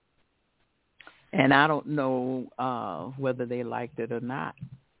 And I don't know whether they liked it or not.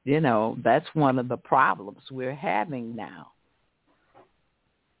 That's one of the problems we're having now.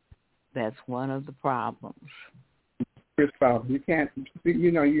 That's one of the problems. You can't,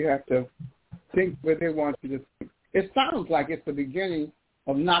 you have to think what they want you to think. It sounds like it's the beginning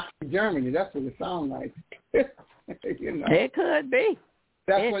of Nazi Germany. That's what it sounds like. It could be.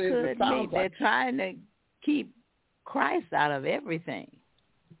 That's what it sounds like. They're trying to keep Christ out of everything.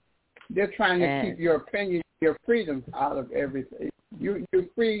 They're trying to keep your opinion, your freedoms out of everything. You're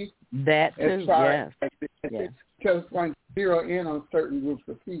free. That too, yes. Just going to zero in on certain groups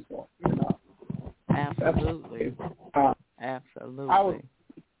of people. Absolutely. Absolutely.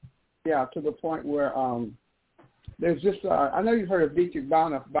 To the point where there's just I know you've heard of Dietrich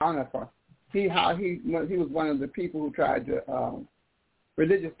Bonhoeffer. He was one of the people who tried to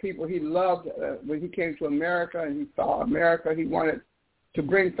religious people. He loved when he came to America and he saw America. He wanted to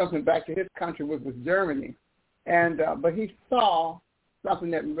bring something back to his country, which was Germany, and but he saw something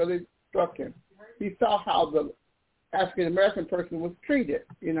that really struck him. He saw how the African American person was treated.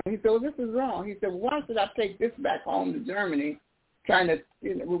 He said, "Well, this is wrong." He said, "Why should I take this back home to Germany?" Trying to,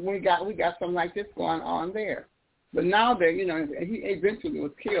 we got something like this going on there. But now that, he eventually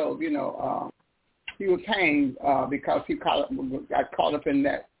was killed, he was hanged because he got caught up in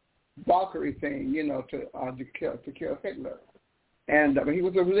that Valkyrie thing, to kill Hitler. And he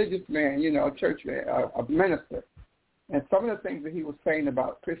was a religious man, a church man, a minister. And some of the things that he was saying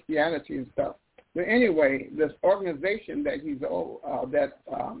about Christianity and stuff. But anyway, this organization that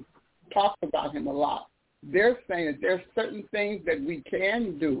talks about him a lot, they're saying that there's certain things that we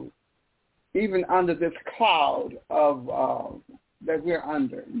can do even under this cloud of that we're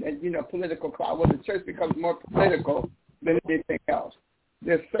under, and political cloud, where the church becomes more political than anything else.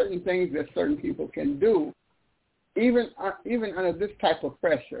 there's certain things that certain people can do, even under this type of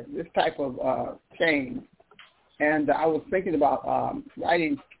pressure, this type of change. And I was thinking about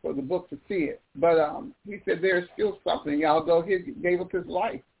writing for the book to see it. But he said there's still something, although he gave up his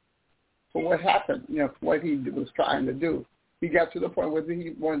life for what happened, for what he was trying to do. He got to the point where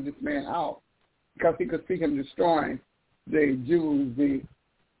he wanted this man out because he could see him destroying the Jews, the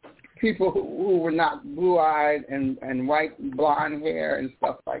people who were not blue-eyed and white, blonde hair and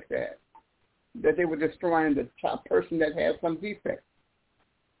stuff like that, that they were destroying the person that had some defect,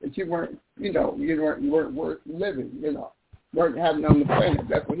 that you weren't worth living, weren't having on the planet.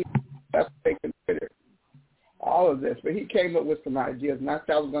 That's what they considered all of this. But he came up with some ideas, and I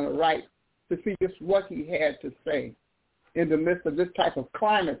said I was going to write to see just what he had to say in the midst of this type of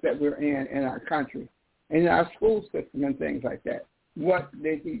climate that we're in our country, and in our school system and things like that. What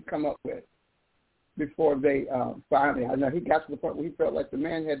did he come up with before they finally, I know he got to the point where he felt like the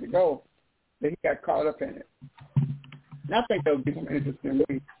man had to go, that he got caught up in it. And I think that would be some interesting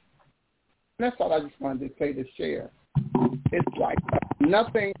reading. That's all I just wanted to say to share. It's like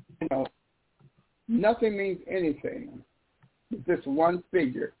nothing, nothing means anything. It's this one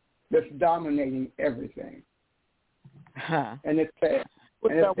figure that's dominating everything. Huh. And it's sad.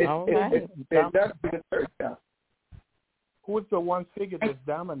 And it does be the third stuff. Who's the one figure that's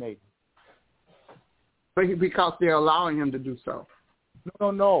dominating? Because they're allowing him to do so.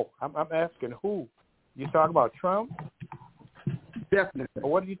 No. I'm asking who. You talk about Trump? Definitely. Or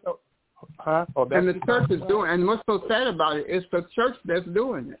what do you talk? Huh? Oh, and the church is doing. And what's so sad about it is the church that's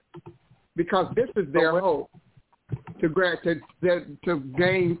doing it, because this is their hope to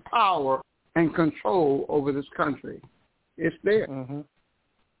gain power and control over this country. It's there. Mm-hmm.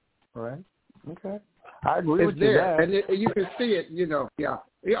 Right. Okay. I agree it's with there. you. And you can see it. Yeah.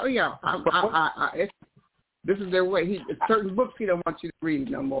 This is their way. Certain books he don't want you to read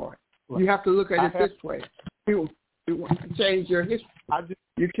no more. You have to look at it this way. You want to change your history.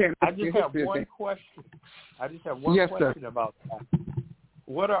 You can't. I just have one question. Yes, question sir. About that.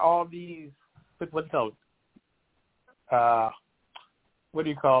 What are all these? What's called? What do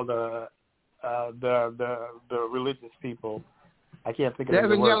you call the religious people? I can't think of the word.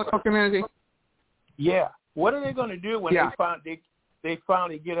 evangelical community. Yeah. What are they going to do when they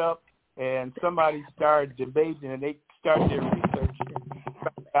finally get up and somebody starts debating and they start their research and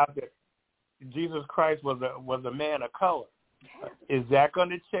find out that Jesus Christ was a man of color? Is that going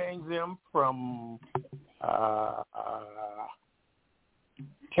to change them from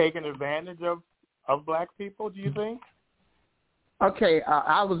taking advantage of black people, do you think? Okay,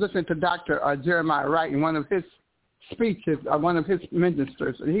 I was listening to Dr. Jeremiah Wright in one of his speeches, one of his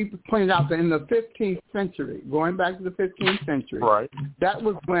ministers, and he pointed out that in the 15th century, going back to the 15th century, right, that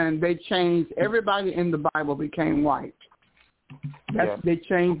was when they changed, everybody in the Bible became white. They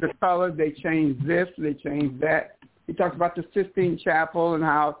changed the color, they changed this, they changed that. He talked about the Sistine Chapel and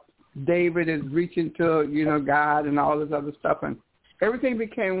how David is reaching to, God and all this other stuff, and everything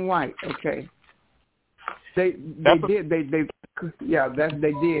became white, okay. They did. This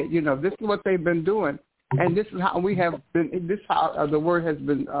is what they've been doing, and this is how we have been. This is how the word has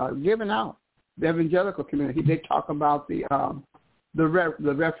been given out. The evangelical community. They talk about the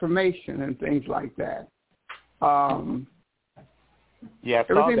Reformation and things like that.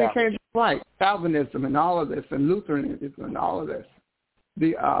 Everything became white. Calvinism and all of this, and Lutheranism and all of this.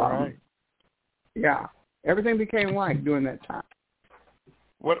 Everything became white during that time.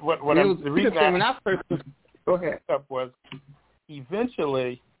 The reason when I first go ahead was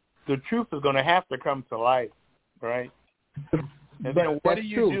eventually the truth is going to have to come to light, right? And then what do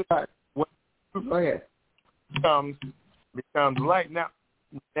you do when go ahead. becomes light?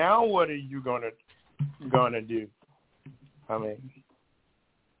 Now what are you going to do? I mean,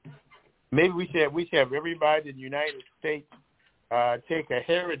 maybe we should have everybody in the United States take a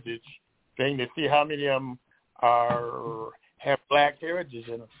heritage thing to see how many of them have black heritage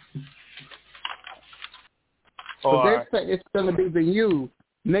in them. So they say it's going to be the you,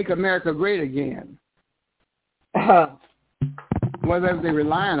 make America great again. Whether they're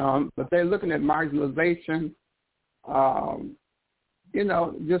relying on, but they're looking at marginalization.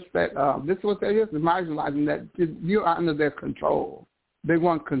 Just that this is what that is, marginalizing that you're under their control. They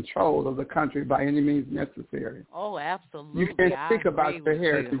want control of the country by any means necessary. Oh, absolutely. You can't speak about their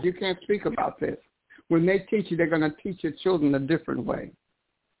heritage. You can't speak about this. When they teach you, they're going to teach your children a different way.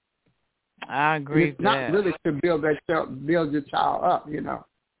 I agree. It's not really to build your child up.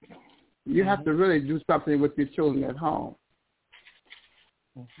 You have to really do something with your children at home.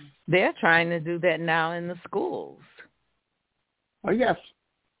 They're trying to do that now in the schools. Oh yes.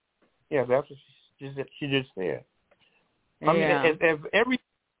 Yeah, that's what she just said. I mean, if every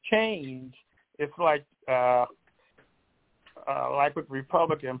change, it's like with the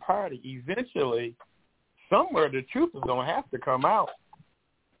Republican Party, eventually, somewhere the truth is going to have to come out.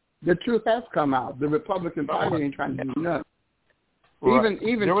 The truth has come out. The Republican Party ain't trying to do nothing. Right.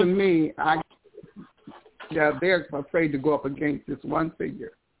 Even to me, they're afraid to go up against this one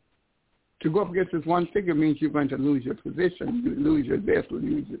figure. To go up against this one figure means you're going to lose your position, you lose your this,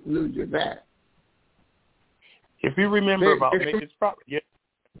 lose your that. If you remember it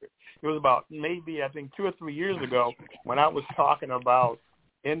was about maybe I think 2 or 3 years ago when I was talking about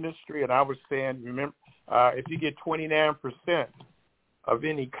industry, and I was saying, remember, if you get 29% of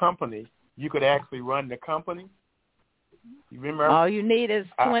any company, you could actually run the company. You remember? All you need is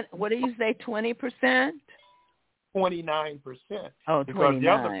what do you say? 20%? 29%. Oh, 29. Because the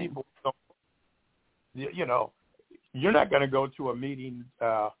other people don't. You know, you're not going to go to a meeting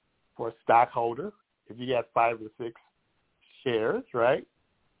for a stockholder if you got 5 or 6 shares, right?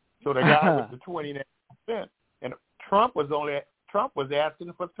 So the guy with the 29%, and Trump was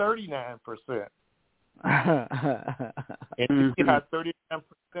asking for 39%. And you see how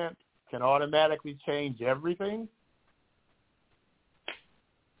 39% can automatically change everything?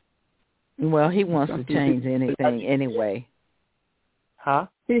 Well, he wants to change anything anyway. Huh?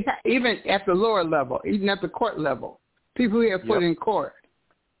 Even at the lower level, even at the court level, people he has put in court,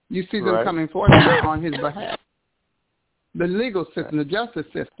 you see them coming forward on his behalf. The legal system, the justice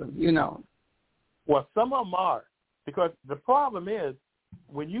system, you know. Well, some of them are, because the problem is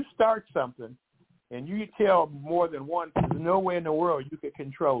when you start something and you tell more than one, there's no way in the world you can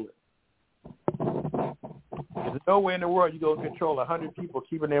control it. There's no way in the world you're going to control 100 people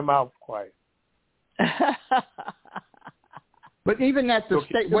keeping their mouths quiet. But even at the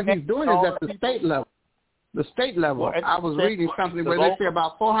state, what he's doing is at the state level. The state level. Well, I was reading something where they say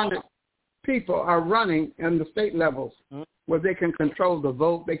about 400 people are running in the state levels where they can control the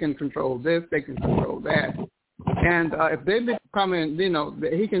vote, they can control this, they can control that. And if they become in, you know,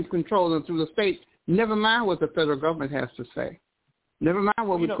 he can control them through the state, never mind what the federal government has to say. Never mind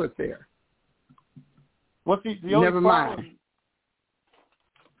what we put there. What's the only never problem? mind.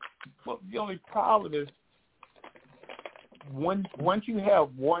 Well, the only problem is once you have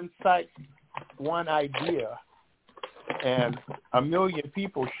one site, one idea, and 1 million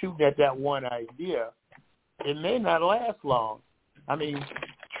people shoot at that one idea, it may not last long. I mean,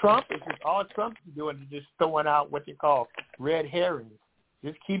 all Trump is doing is just throwing out what they call red herrings.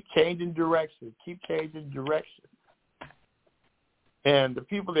 Just keep changing direction, And the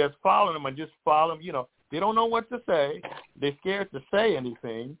people that's following him are just following, you know, they don't know what to say. They're scared to say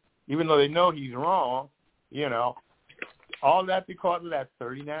anything, even though they know he's wrong, you know. All that because of that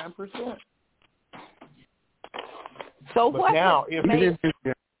 39%. So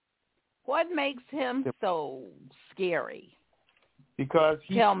what makes him so scary? Because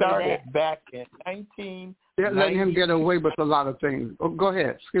he started back in 1990. They're letting him get away with a lot of things. Oh, go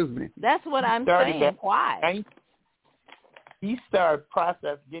ahead. Excuse me. That's what I'm saying. Why? He started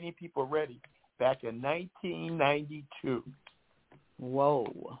getting people ready back in 1992.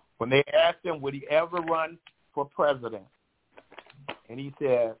 Whoa. When they asked him, would he ever run for president? And he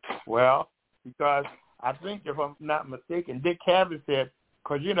said, well, because I think, if I'm not mistaken, Dick Cavett said,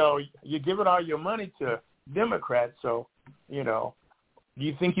 because, you know, you're giving all your money to Democrats, so, you know, do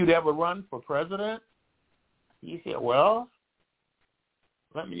you think you'd ever run for president? He said, well,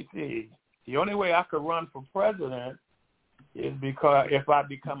 let me see. The only way I could run for president is because if I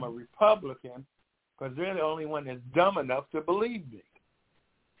become a Republican, because they're the only one that's dumb enough to believe me.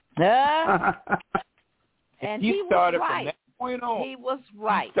 And he started was right. From that point on. He was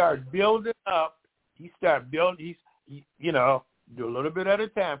right. He started building up. He, you know, do a little bit at a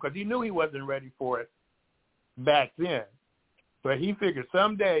time, because he knew he wasn't ready for it back then. But he figured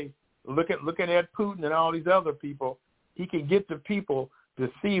someday, looking at Putin and all these other people, he can get the people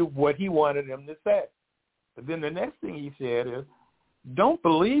to see what he wanted them to say. But then the next thing he said is, don't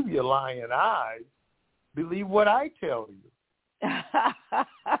believe your lying eyes. Believe what I tell you.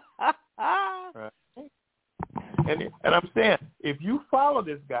 Right? And I'm saying, if you follow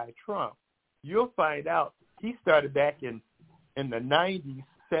this guy, Trump, you'll find out he started back in the 90s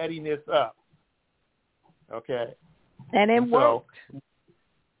setting this up. Okay? And it worked.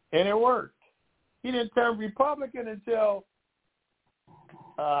 And it worked. He didn't turn Republican until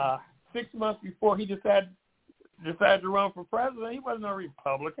 6 months before he decided to run for president. He wasn't a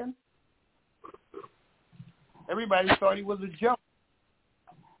Republican. Everybody thought he was a joke.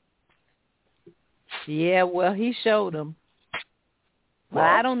 Yeah, well, he showed them. But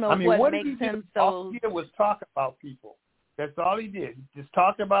I don't know what makes him so... All he did was talk about people. That's all he did. He just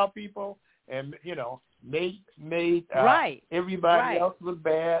talked about people, and made everybody else look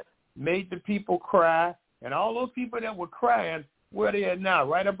bad, made the people cry, and all those people that were crying, where they at now?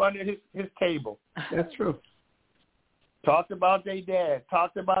 Right up under his table. That's true. Talked about their dad,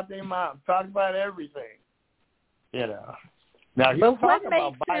 talked about their mom, talked about everything. Now but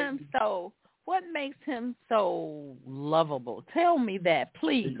what makes him so lovable? Tell me that,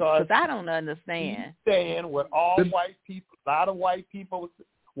 please, because I don't understand. He's saying what all white people, a lot of white people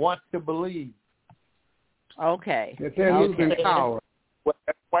want to believe. Okay. That they're losing power. What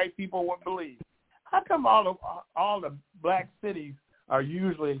white people would believe. How come all the black cities are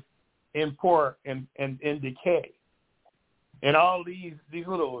usually in poor and in decay, and all these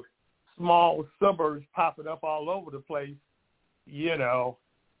little small suburbs popping up all over the place,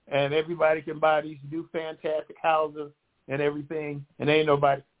 and everybody can buy these new fantastic houses and everything, and ain't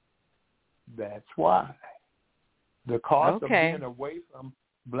nobody. That's why. The cost of being away from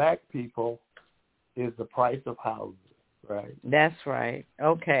black people is the price of houses, right? That's right.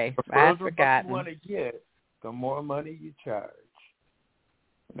 Okay. The further you want to get, the more money you charge.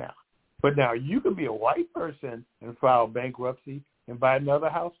 Now you could be a white person and file bankruptcy and buy another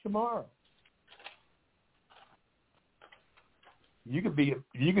house tomorrow. You could be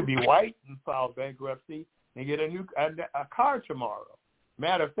white and file bankruptcy and get a car tomorrow.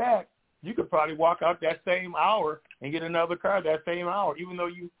 Matter of fact, you could probably walk out that same hour and get another car that same hour, even though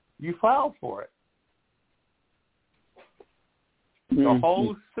you filed for it. The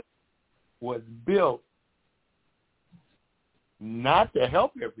whole system was built not to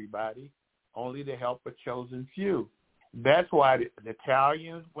help everybody, only to help a chosen few. That's why the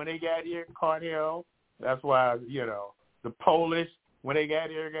Italians, when they got here, cartel. That's why, the Polish, when they got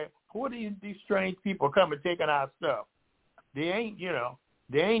here, who are these strange people coming taking our stuff? They ain't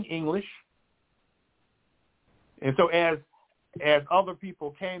English. And so as other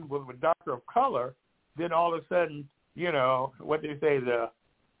people came with darker of color, then all of a sudden, what they say,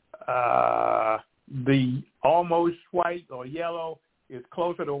 the almost white or yellow is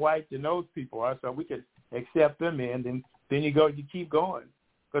closer to white than those people are, so we could accept them in, and then you keep going.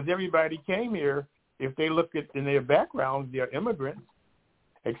 Because everybody came here, if they look at in their backgrounds, they're immigrants,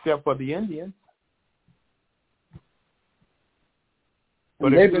 except for the Indians.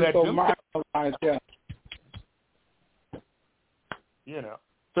 But they've been so marginalized,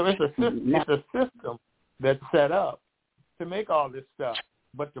 So it's a system that's set up to make all this stuff.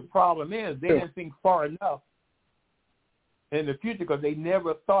 But the problem is they didn't think far enough in the future because they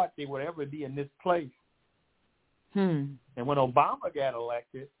never thought they would ever be in this place. And when Obama got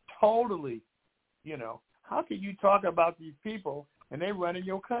elected, totally, how can you talk about these people and they run in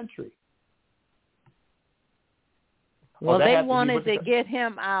your country? Well, they wanted to get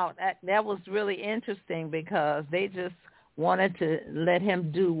him out. That was really interesting because they just wanted to let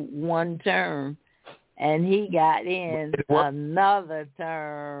him do one term, and he got in another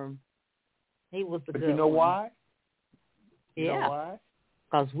term. He was the good one. You know why? Yeah. You know why?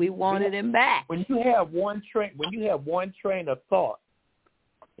 Because we wanted him back. When you have one train of thought,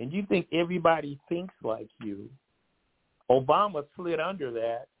 and you think everybody thinks like you, Obama slid under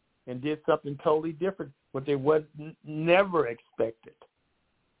that and did something totally different, what they was never expected,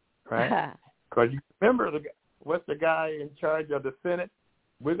 right? Because you remember what's the guy in charge of the Senate?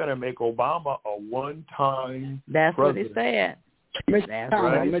 We're going to make Obama a one-time That's president. What he said. That's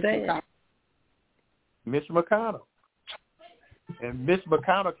what he said. Mitch McConnell. And Mitch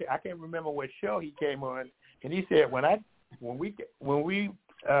McConnell, I can't remember what show he came on, and he said when we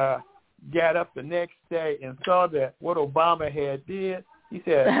got up the next day and saw that what Obama had did, he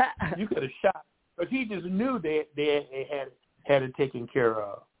said you could have shot, but he just knew they had it taken care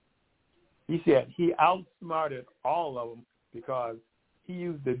of. He said he outsmarted all of them because he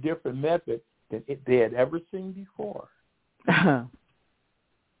used a different method than they had ever seen before. Because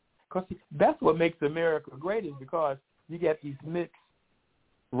that's what makes America great, is because you get these mixed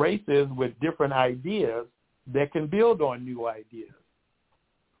races with different ideas that can build on new ideas.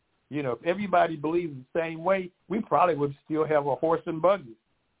 If everybody believes the same way, we probably would still have a horse and buggy.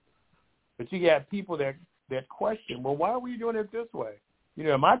 But you got people that question, well, why are we doing it this way?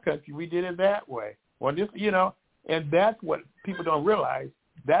 In my country, we did it that way. Well, this, and that's what people don't realize.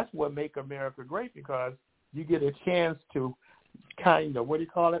 That's what makes America great, because you get a chance to kind of,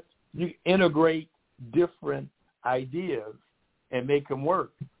 you integrate different ideas and make them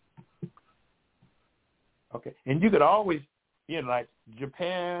work. Okay. And you could always, like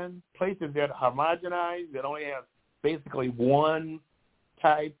Japan, places that are homogenized, that only have basically one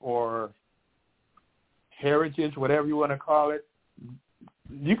type or heritage, whatever you want to call it,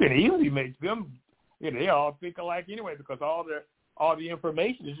 you can easily make them, they all think alike anyway, because all all the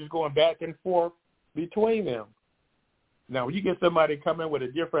information is just going back and forth between them. Now, when you get somebody coming with a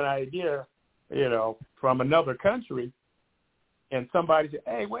different idea, from another country, and somebody says,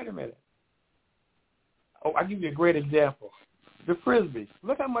 hey, wait a minute. Oh, I'll give you a great example. The Frisbee.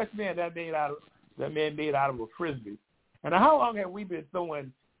 Look how much man made out of a Frisbee. And how long have we been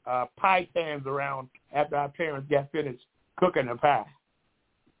throwing pie pans around after our parents got finished cooking a pie?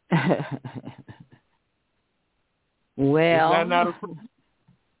 Well, is that not a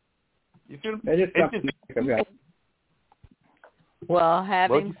you see what I'm saying? Well,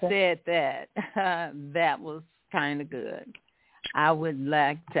 having said that, that was kind of good. I would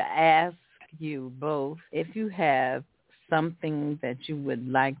like to ask you both if you have something that you would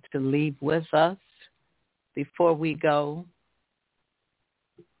like to leave with us before we go.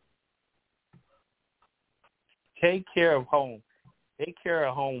 Take care of home. Take care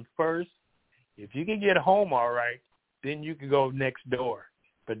of home first. If you can get home all right, then you can go next door.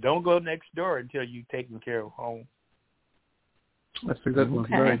 But don't go next door until you've taken care of home. That's a good one.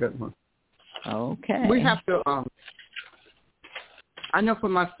 Very good one. Okay. We have to, I know for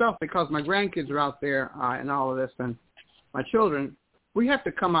myself, because my grandkids are out there and all of this, and my children, we have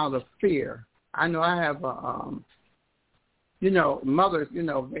to come out of fear. I know I have, mothers,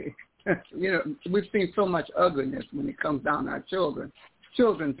 they, we've seen so much ugliness when it comes down to our children,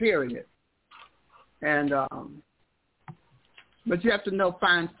 period. And, but you have to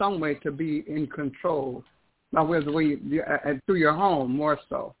find some way to be in control, by way of the way through your home more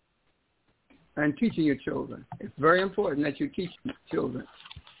so, and teaching your children. It's very important that you teach children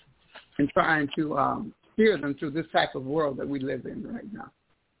and trying to steer them through this type of world that we live in right now.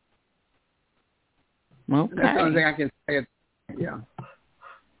 Okay. That's the only thing I can say. Yeah.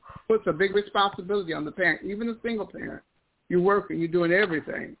 Puts a big responsibility on the parent, even a single parent. You're working, you're doing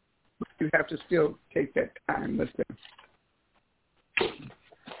everything. You have to still take that time with them.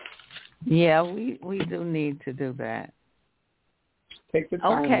 Yeah, we do need to do that. Take the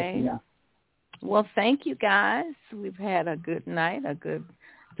time. Okay. Yeah. Well, thank you, guys. We've had a good night, a good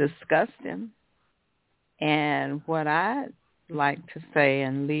discussion. And what I'd like to say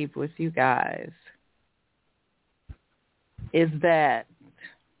and leave with you guys is that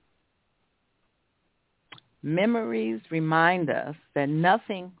memories remind us that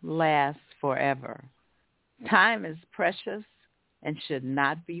nothing lasts forever. Time is precious and should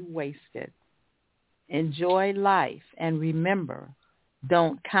not be wasted. Enjoy life and remember,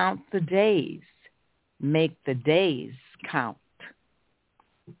 don't count the days. Make the days count.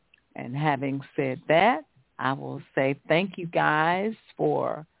 And having said that, I will say thank you guys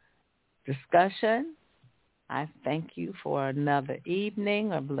for discussion. I thank you for another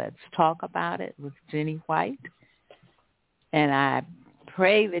evening of Let's Talk About It with Jenny White. And I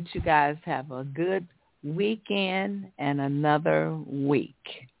pray that you guys have a good weekend and another week.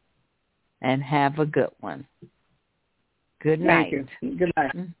 And have a good one. Good night. Thank you. Good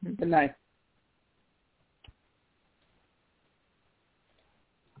night. Mm-hmm. Good night.